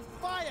cannot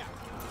fire.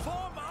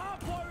 Form our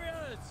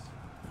warriors.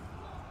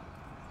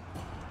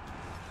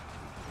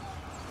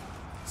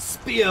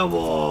 Spear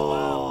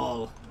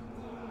wall.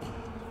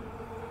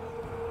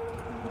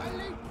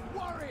 Elite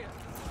warriors!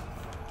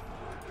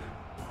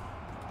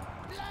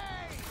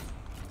 Blades!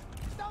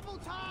 Double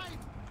time!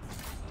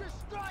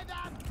 Destroy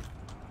them!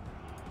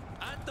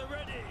 At the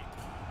ready.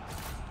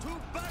 To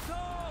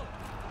battle.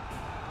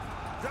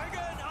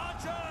 Dragon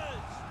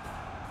archers.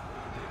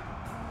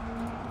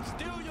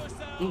 Steel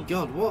yourself. Oh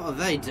god, what are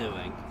they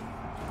doing?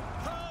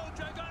 Hurl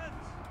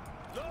dragons.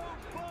 Long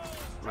balls.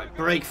 Right,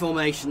 break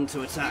formation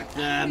to attack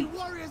Enemy them.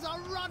 warriors are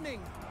running!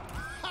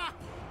 Ha!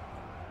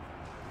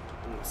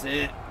 That's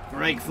it.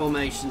 Break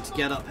formation to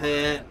get up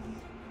here.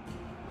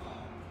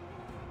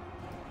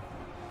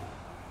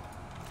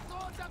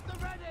 Swords at the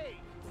ready!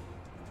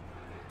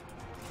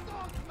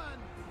 Swordsman!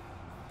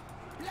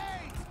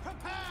 Blades,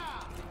 prepare!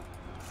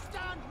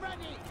 Stand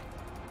ready!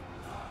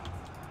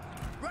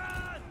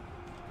 Run.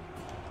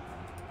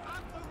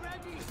 At the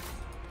ready!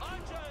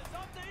 Archers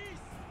of the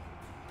east.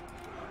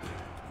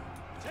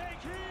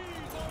 Take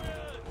heed,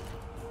 warriors.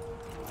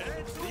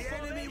 The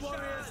enemy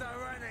warriors are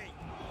running.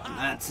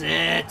 That's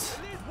it.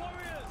 Elite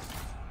warriors.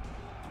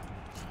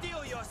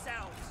 Steel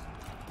yourselves.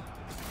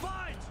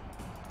 Fight.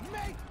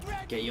 Make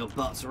ready! Get your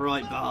butts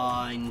right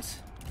behind.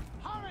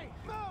 Hurry!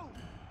 Move!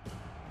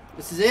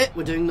 This is it.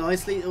 We're doing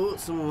nicely. Oh,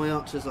 some of my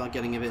archers are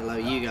getting a bit low.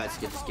 You guys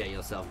can just get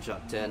yourself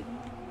chucked in.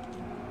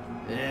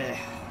 Yeah,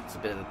 it's a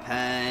bit of a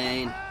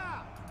pain.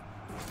 Prepare!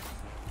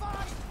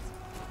 Fight!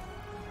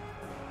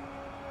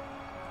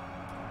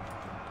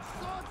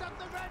 Swords at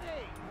the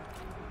ready!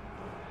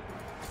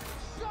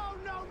 Show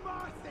no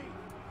mercy!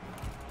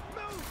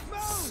 Move!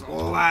 Move!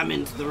 Slam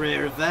into the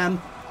rear of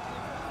them.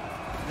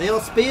 They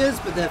are spears,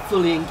 but they're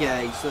fully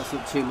engaged, so that's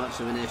not too much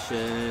of an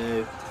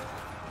issue.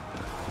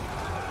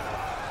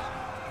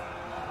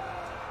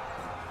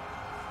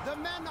 The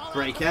men are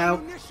Break out of out.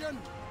 ammunition.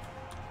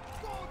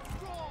 Swords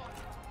drawn.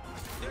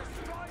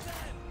 Destroy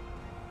them.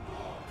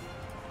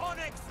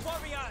 Onyx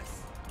warriors.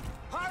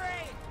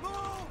 Hurry.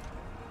 Move.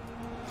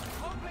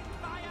 Open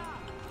fire.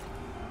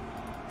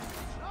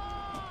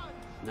 Charge!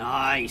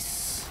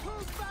 Nice.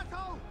 Who's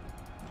battle?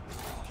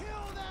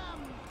 Kill them!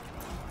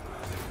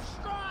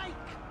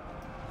 Strike!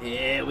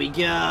 Here we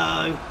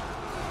go.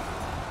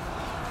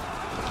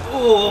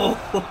 Oh!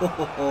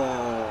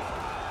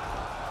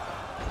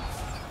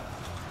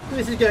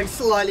 This is going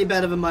slightly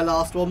better than my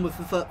last one with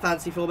the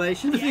fancy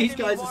formation. These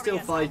guys are still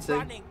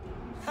fighting.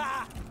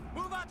 Ha!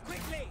 Move out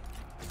quickly!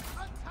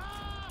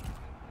 Attack!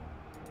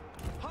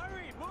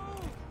 Hurry,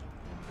 move!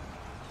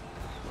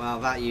 Wow,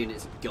 that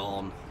unit's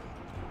gone.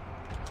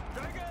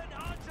 Dragon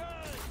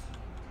archers!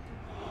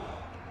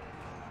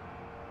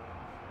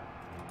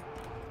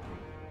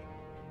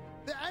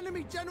 The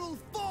enemy general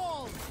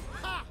falls!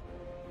 Ha!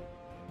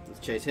 Let's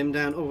chase him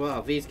down. Oh wow,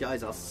 these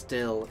guys are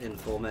still in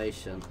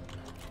formation.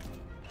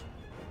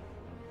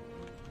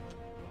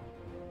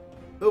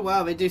 Oh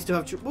wow, they do still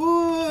have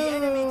whoa!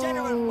 The enemy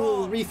general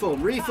moves.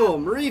 Reform,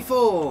 reform,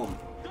 reform!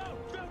 Go,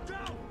 go, go!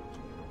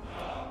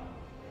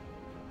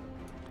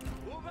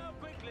 Move out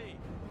quickly!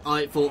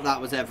 I thought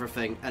that was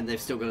everything, and they've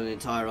still got an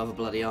entire other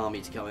bloody army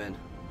to go in.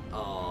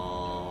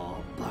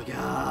 Oh,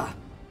 bugger!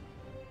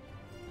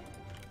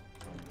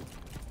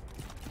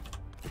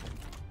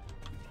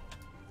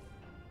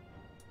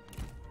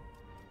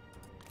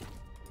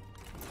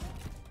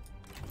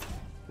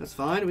 That's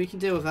fine, we can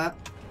deal with that.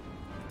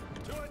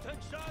 To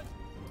attention!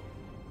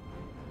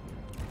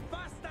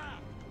 Faster!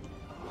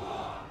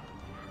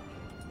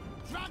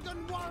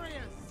 Dragon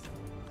warriors!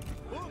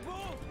 Move,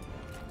 move!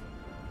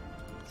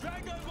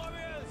 Dragon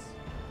warriors!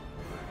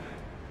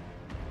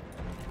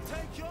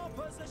 Take your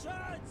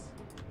positions!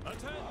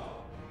 Attend!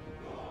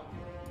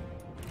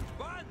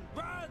 Run,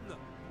 run!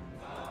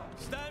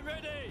 Stand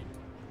ready!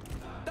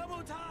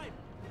 Double time!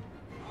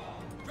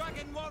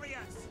 Dragon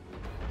warriors!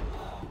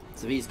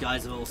 So these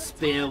guys are all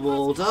spear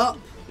walled up,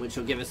 which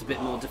will give us a bit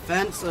more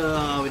defense.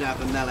 Oh, we don't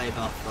have a melee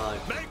buff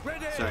though. Make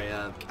ready! Sorry,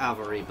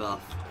 cavalry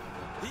buff.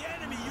 The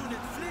enemy unit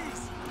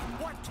flees!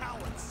 What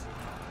cowards!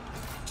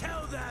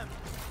 Kill them!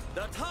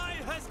 The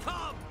time has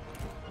come!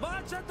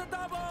 March at the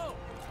double!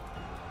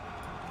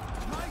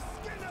 My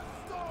skin of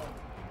stone!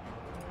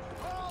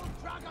 All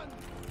dragons!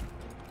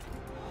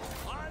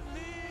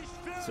 Unleash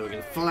fury! So we're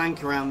going to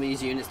flank around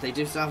these units. They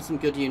do still have some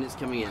good units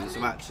coming in,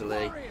 so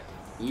actually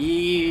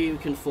you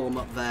can form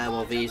up there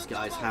while these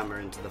guys hammer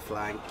into the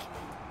flank.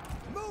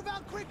 Move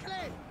out quickly!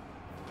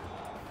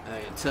 I'm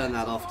going to turn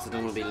that off because I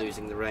don't want to be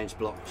losing the range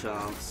block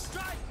chance.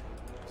 Strike!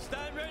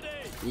 Stand ready!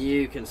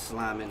 You can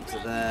slam into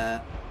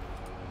there.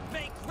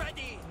 Make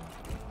ready!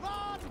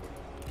 Run!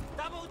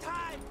 Double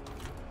time!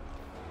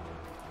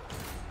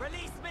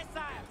 Release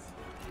missiles!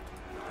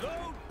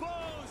 No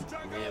bows,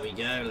 dragon! Here we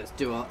go, let's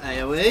do our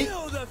AoE.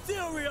 Feel the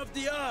fury of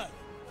the earth!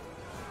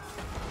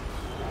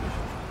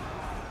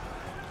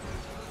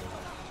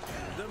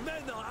 The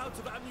men are out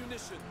of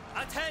ammunition.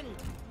 Attend!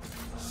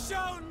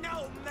 Show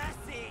no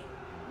mercy!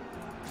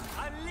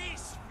 Unleash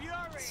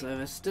fury! So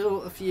there's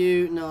still a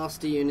few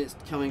nasty units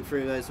coming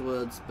through those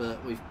woods,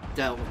 but we've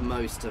dealt with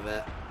most of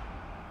it.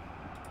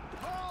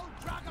 All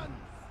dragons!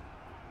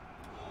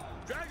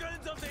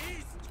 Dragons of the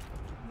east!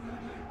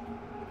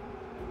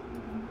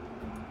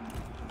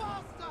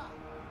 Faster!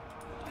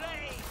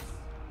 Blaze!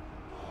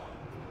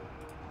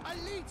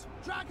 Elite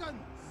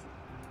dragons!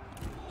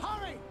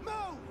 Hurry!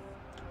 Move!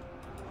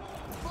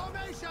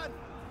 Formation!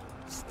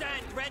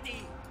 Stand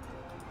ready!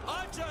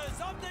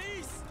 Archers of the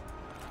east!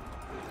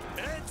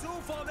 Into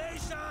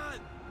formation!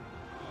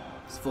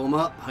 Let's form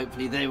up.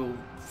 Hopefully they will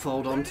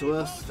fold onto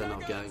us. They're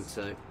not going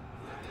to.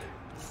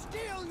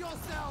 Steel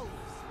yourselves!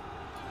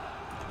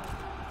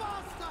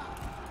 Faster!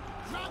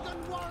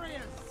 Dragon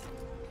warriors!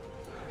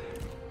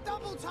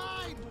 Double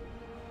time!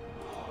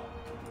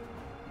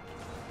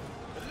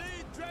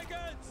 Lead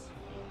dragons!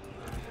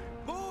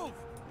 Move!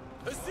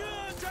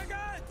 Assume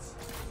dragons!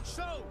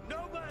 Show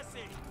no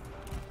mercy!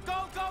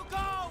 Go, go,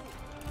 go!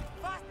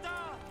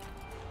 Faster!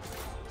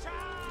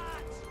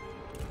 Charge!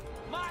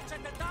 March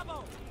at the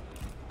double!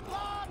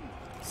 Run!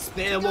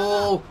 Spear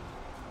wall!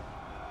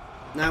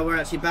 Now we're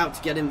actually about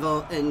to get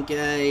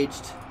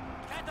engaged.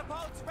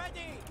 Catapults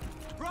ready!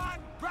 Run,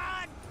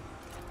 run!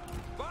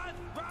 Run,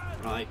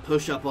 run! Right,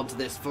 push up onto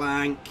this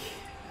flank.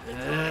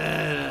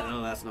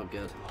 Oh, that's not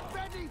good.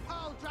 Ready,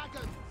 Pearl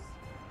Dragons!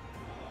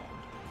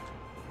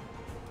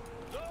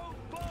 No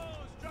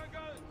bows,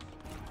 dragons!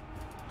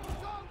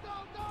 Go, go,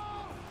 go!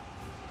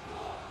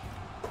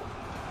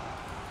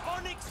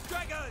 Onyx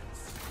dragons!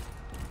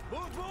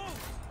 Move, move!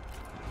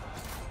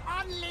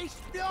 Unleash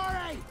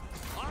fury!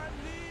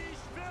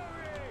 Unleash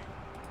fury!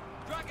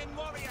 Dragon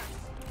warriors!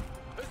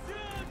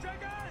 Assume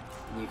dragons!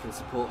 You can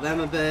support them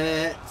a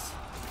bit.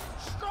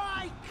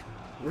 Strike!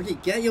 Really,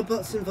 get your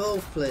butts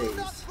involved, Do please.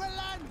 not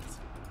relent!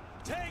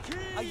 Take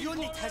heed! A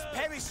unit has warriors!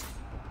 perished!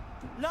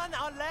 None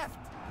are left!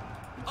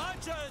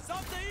 Archers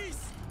of the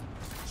east!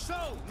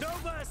 Show no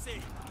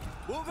mercy!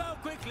 Move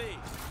out quickly!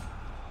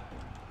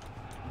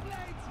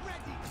 Blades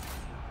ready!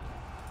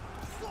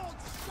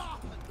 Swords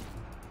sharpened!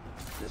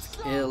 Let's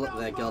kill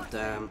their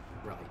goddamn.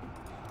 Right.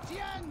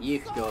 Zheng You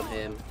can go on Jiang!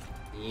 him.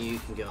 You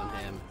can go on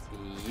him.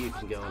 You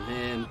can go on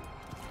him.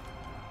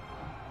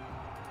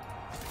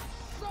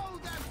 Show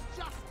them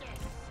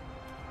justice!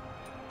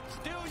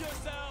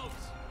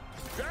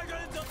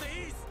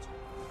 east!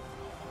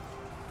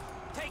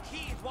 Take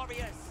heed,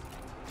 warriors!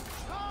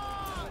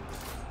 Charge!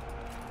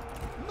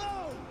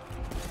 Move!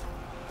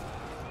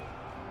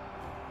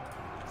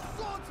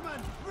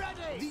 Swordsman,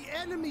 ready! The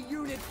enemy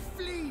unit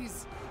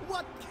flees!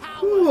 What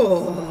cowards!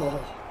 Whoa.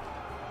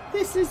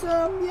 This is,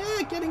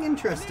 yeah, getting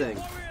interesting.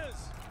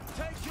 Warriors,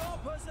 take your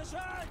positions!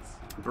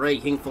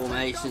 Breaking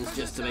formations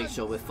just to make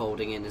sure we're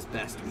folding in as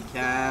best we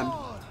can.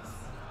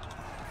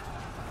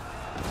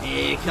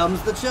 Here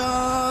comes the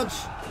charge!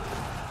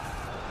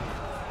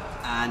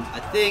 And I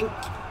think,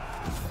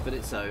 but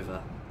it's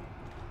over.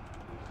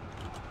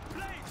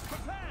 Blades,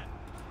 prepare!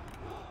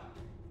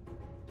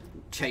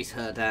 Chase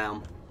her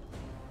down.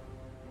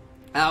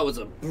 That was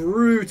a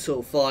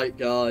brutal fight,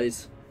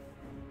 guys.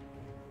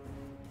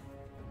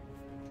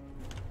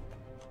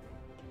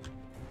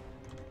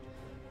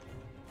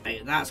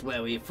 Hey, that's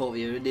where we fought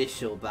the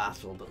initial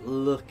battle, but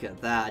look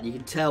at that. You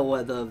can tell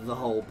where the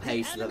whole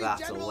pace of the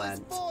battle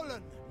went.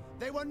 Fallen.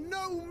 They were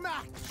no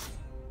match.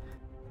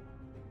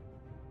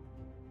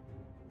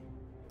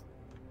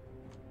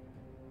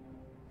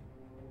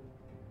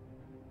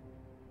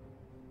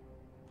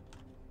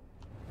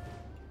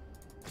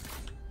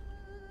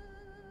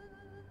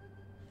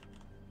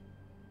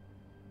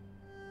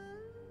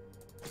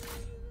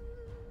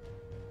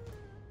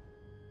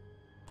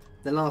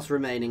 The last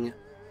remaining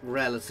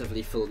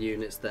relatively full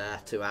units there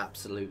to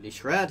absolutely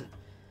shred.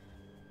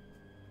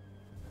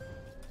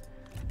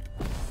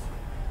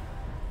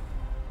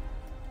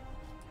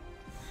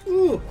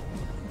 Ooh,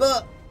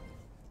 but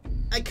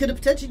I could have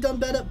potentially done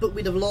better, but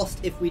we'd have lost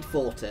if we'd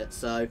fought it.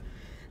 So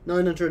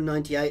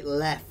 998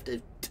 left,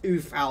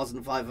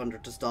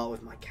 2,500 to start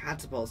with. My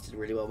catapults did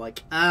really well. My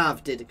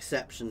cav did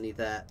exceptionally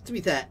there. To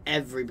be fair,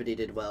 everybody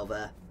did well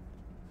there,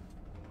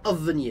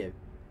 other than you.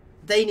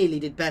 They nearly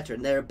did better,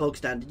 and they're a bog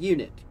standard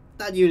unit.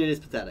 That unit is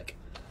pathetic.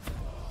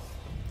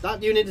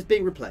 That unit is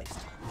being replaced.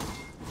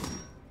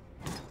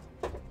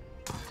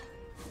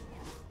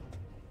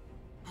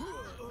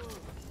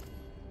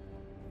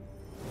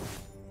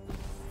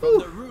 From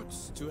the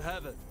roots to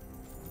heaven.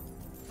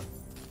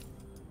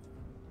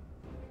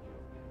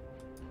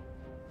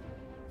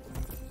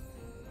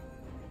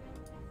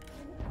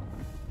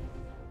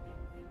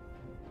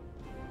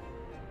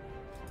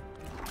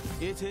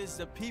 It is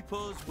the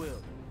people's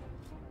will.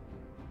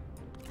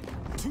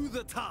 To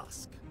the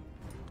task.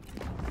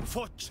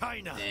 For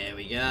China. There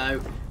we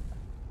go.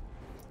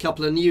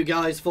 Couple of new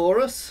guys for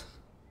us.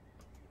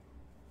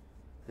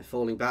 They're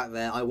falling back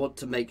there. I want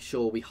to make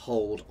sure we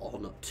hold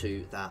on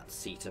to that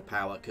seat of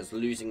power, because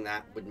losing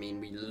that would mean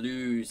we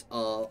lose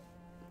the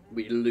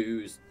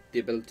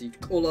ability to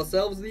call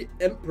ourselves the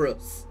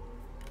Empress.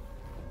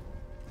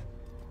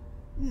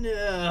 No.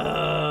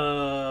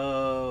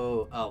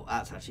 Oh,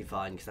 that's actually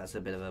fine, because that's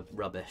a bit of a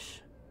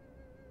rubbish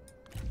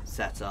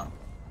setup.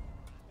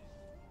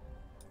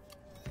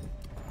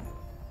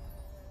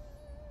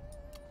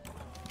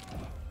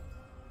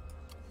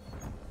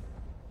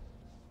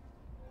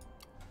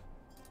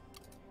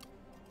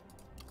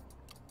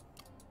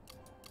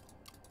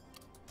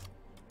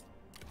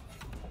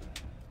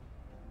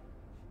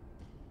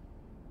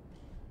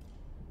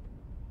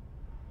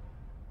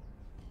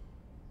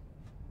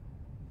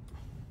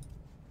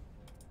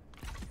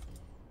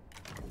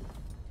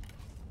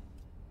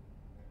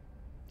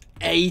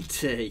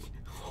 $80.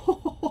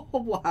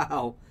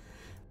 Wow.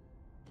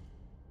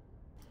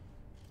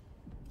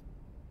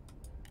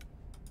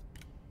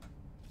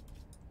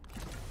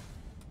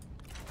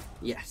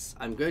 Yes,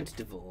 I'm going to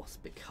divorce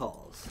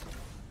because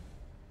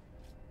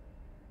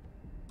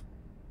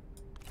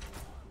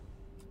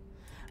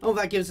oh,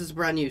 that gives us a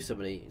brand new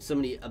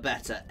somebody a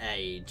better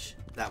age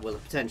that will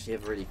potentially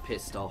have really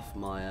pissed off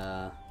my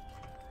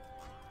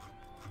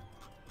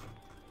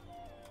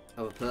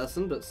other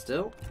person, but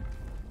still.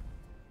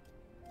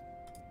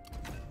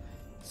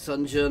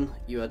 Sunjun,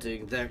 you are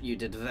doing you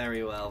did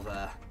very well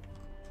there.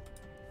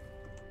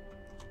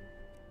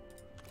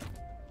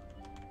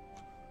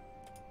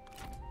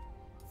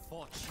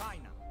 For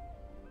China.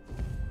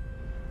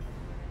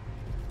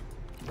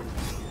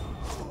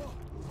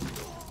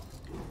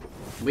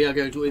 We are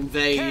going to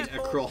invade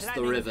Careful across the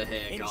planning river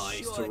here,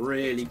 guys, to ensured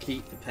really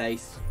keep the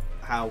pace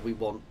how we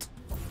want.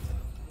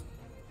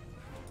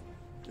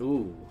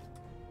 Ooh.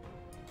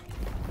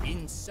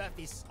 In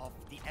service of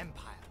the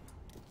Empire.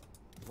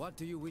 What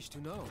do you wish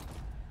to know?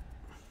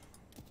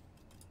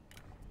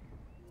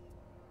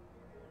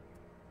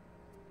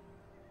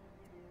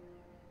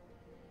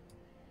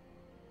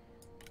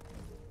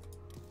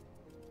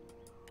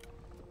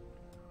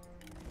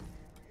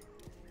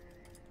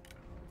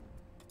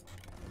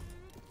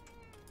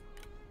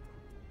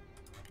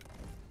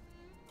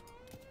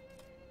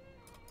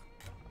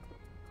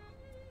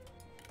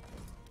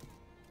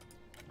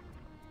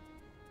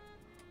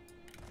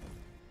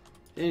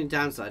 The only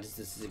downside is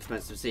this is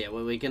expensive. So yeah,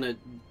 well, we're going to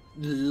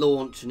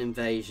launch an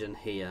invasion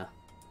here.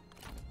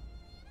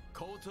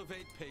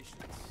 Cultivate patience.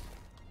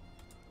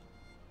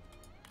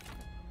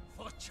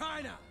 For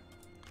China.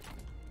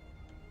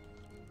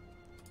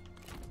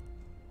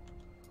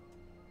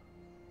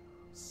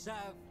 Serve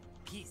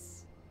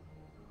peace.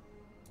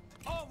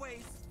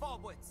 Always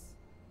forwards.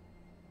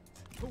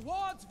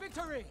 Towards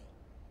victory!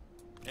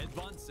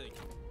 Advancing.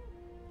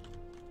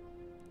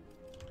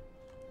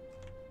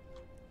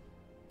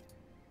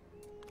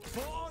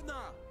 For honor!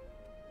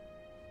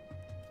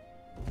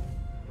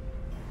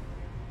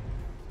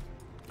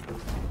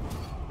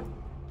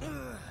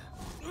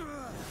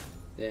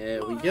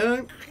 There we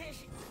go.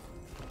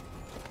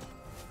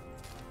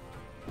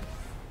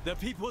 The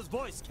people's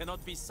voice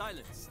cannot be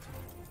silenced.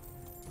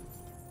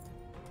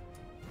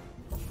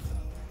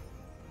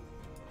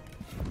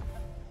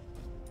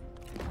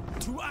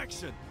 To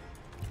action!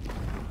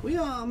 We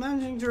are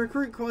managing to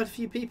recruit quite a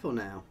few people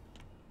now.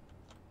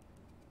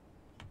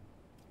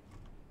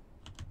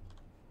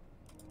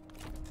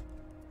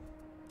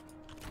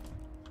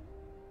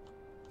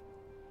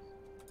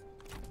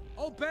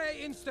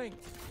 Obey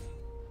instinct.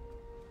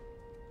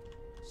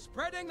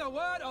 Spreading the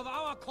word of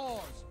our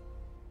cause.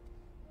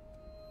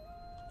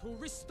 To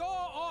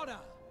restore order.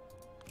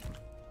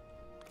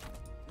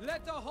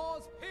 Let the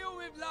halls peal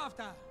with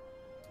laughter.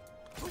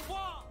 To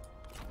war!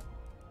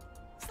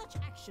 Such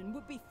action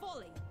would be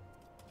folly.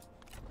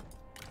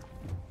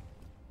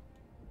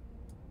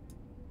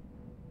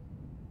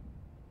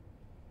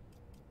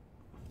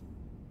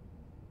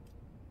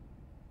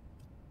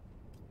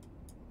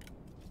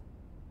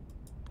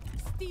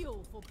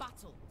 Steel for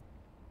battle.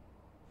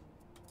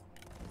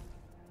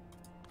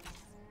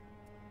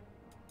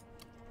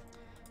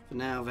 For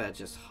now, they're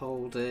just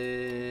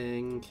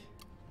holding.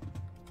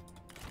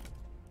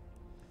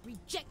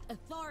 Reject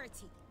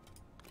authority.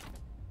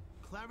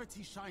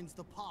 Clarity shines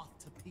the path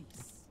to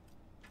peace.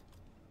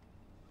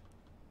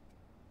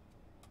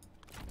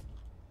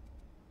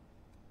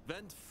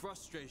 Vent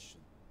frustration.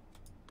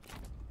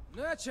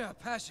 Nurture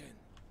passion.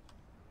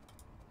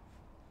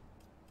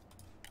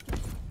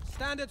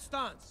 Standard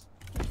stance.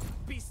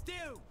 Be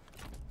still!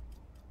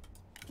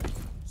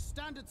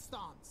 Standard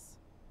stance.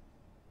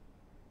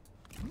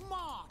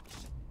 March!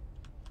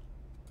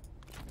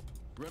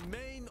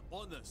 Remain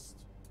honest.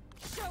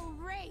 Show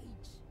rage.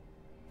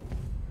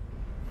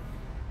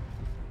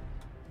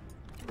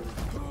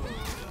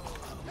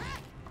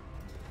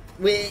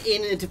 We're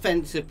in a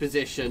defensive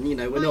position, you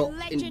know, we're My not in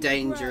legend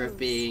danger grows. of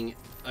being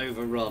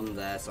overrun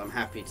there, so I'm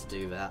happy to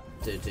do that,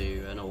 to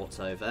do an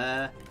auto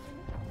there.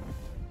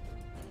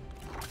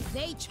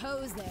 They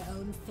chose their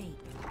own fate.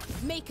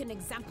 Make an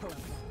example of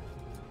them.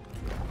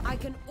 I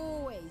can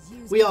always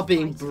use. We are my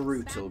being fighting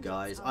brutal, standards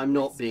guys. are I'm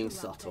not less being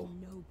corrupt subtle.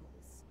 than nobles.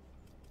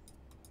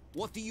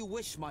 What do you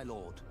wish, my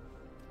lord?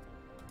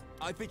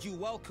 I bid you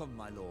welcome,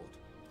 my lord.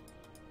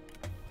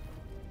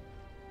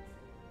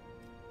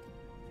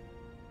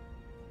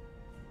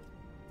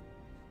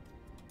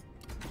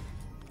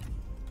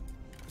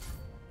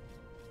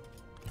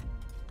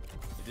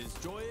 It is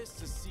joyous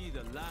to see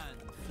the land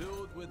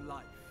filled with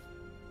life.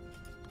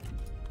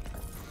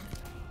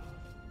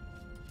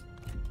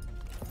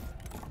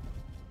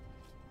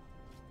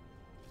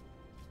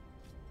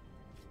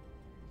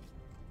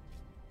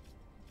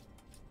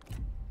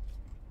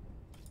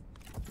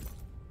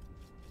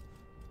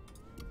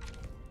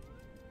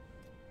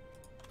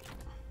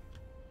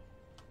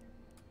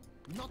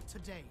 Not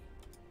today.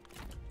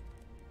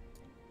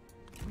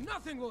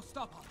 Nothing will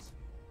stop us.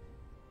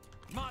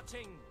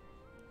 Marching!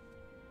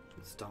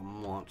 Start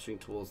marching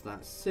towards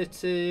that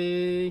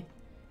city.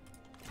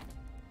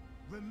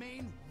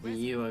 Remain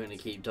You are going to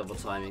keep double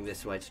timing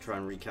this way to try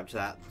and recapture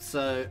that.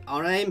 So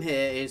our aim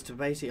here is to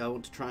basically, I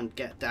want to try and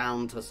get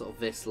down to sort of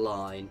this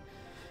line.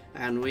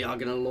 And we are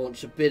going to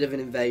launch a bit of an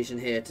invasion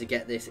here to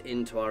get this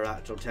into our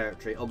actual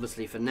territory.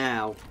 Obviously for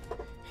now,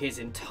 his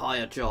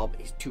entire job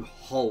is to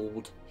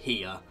hold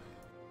here.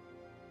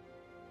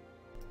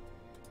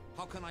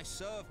 How can I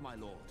serve, my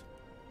lord?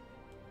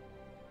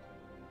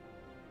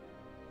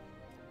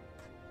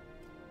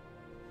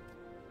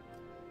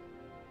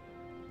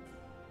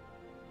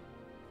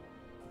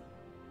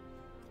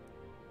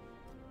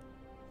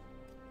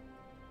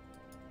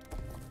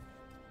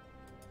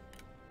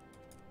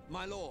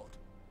 My lord,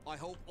 I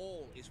hope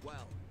all is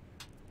well.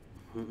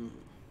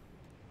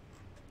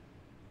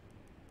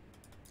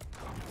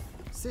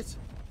 Sit,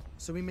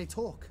 so we may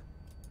talk.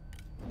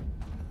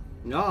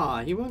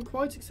 Ah, he won't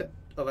quite accept.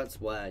 Oh, that's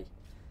way.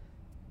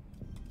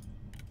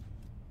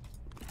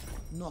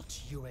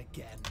 Not you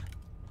again.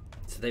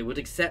 So they would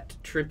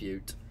accept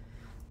tribute,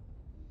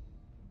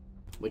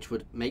 which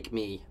would make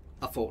me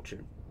a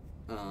fortune.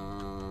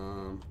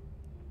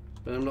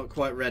 But I'm not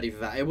quite ready for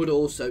that. It would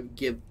also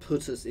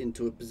put us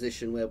into a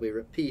position where we're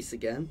at peace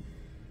again.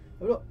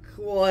 I'm not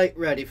quite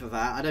ready for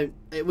that.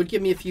 It would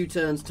give me a few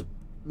turns to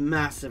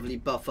massively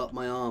buff up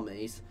my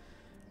armies,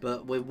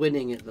 but we're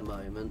winning at the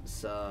moment,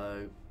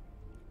 so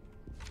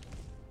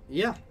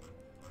yeah.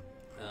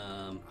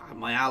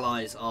 My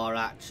allies are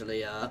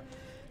actually,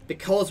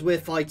 because we're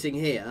fighting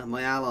here,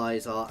 my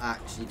allies are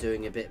actually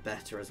doing a bit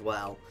better as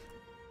well.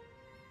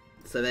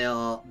 So they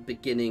are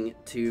beginning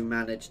to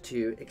manage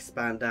to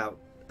expand out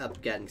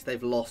again, because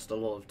they've lost a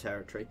lot of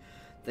territory.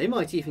 They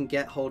might even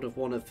get hold of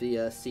one of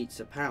the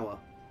seats of power.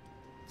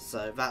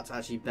 So that's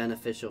actually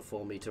beneficial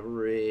for me to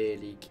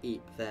really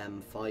keep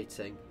them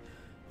fighting.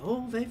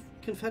 Oh, they've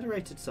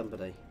confederated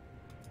somebody.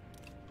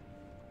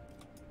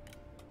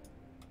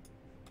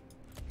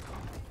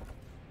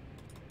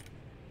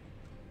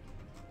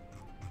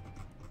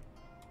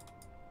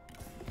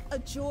 A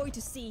joy to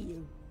see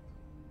you.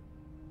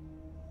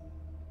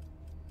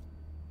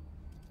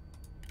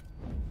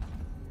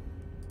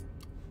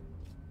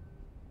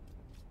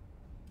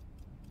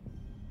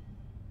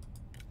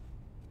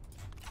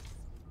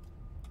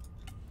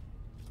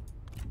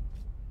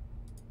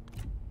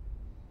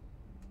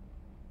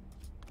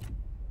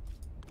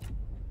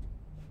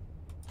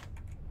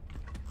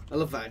 I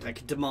love that I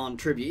can demand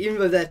tribute. Even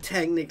though they're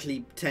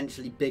technically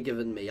potentially bigger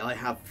than me, I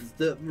have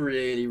the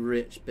really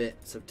rich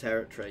bits of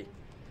territory.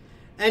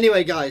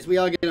 Anyway, guys, we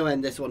are going to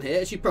end this one here,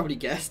 as you probably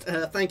guessed.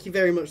 Thank you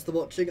very much for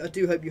watching. I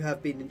do hope you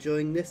have been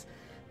enjoying this.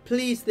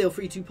 Please feel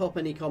free to pop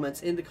any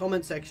comments in the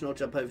comment section or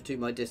jump over to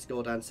my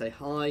Discord and say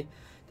hi.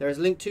 There is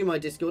a link to my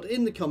Discord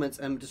in the comments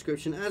and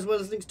description, as well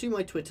as links to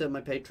my Twitter,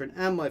 my Patreon,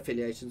 and my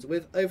affiliations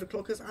with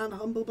Overclockers and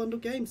Humble Bundle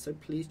Games. So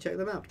please check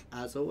them out.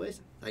 As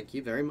always, thank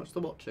you very much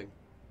for watching.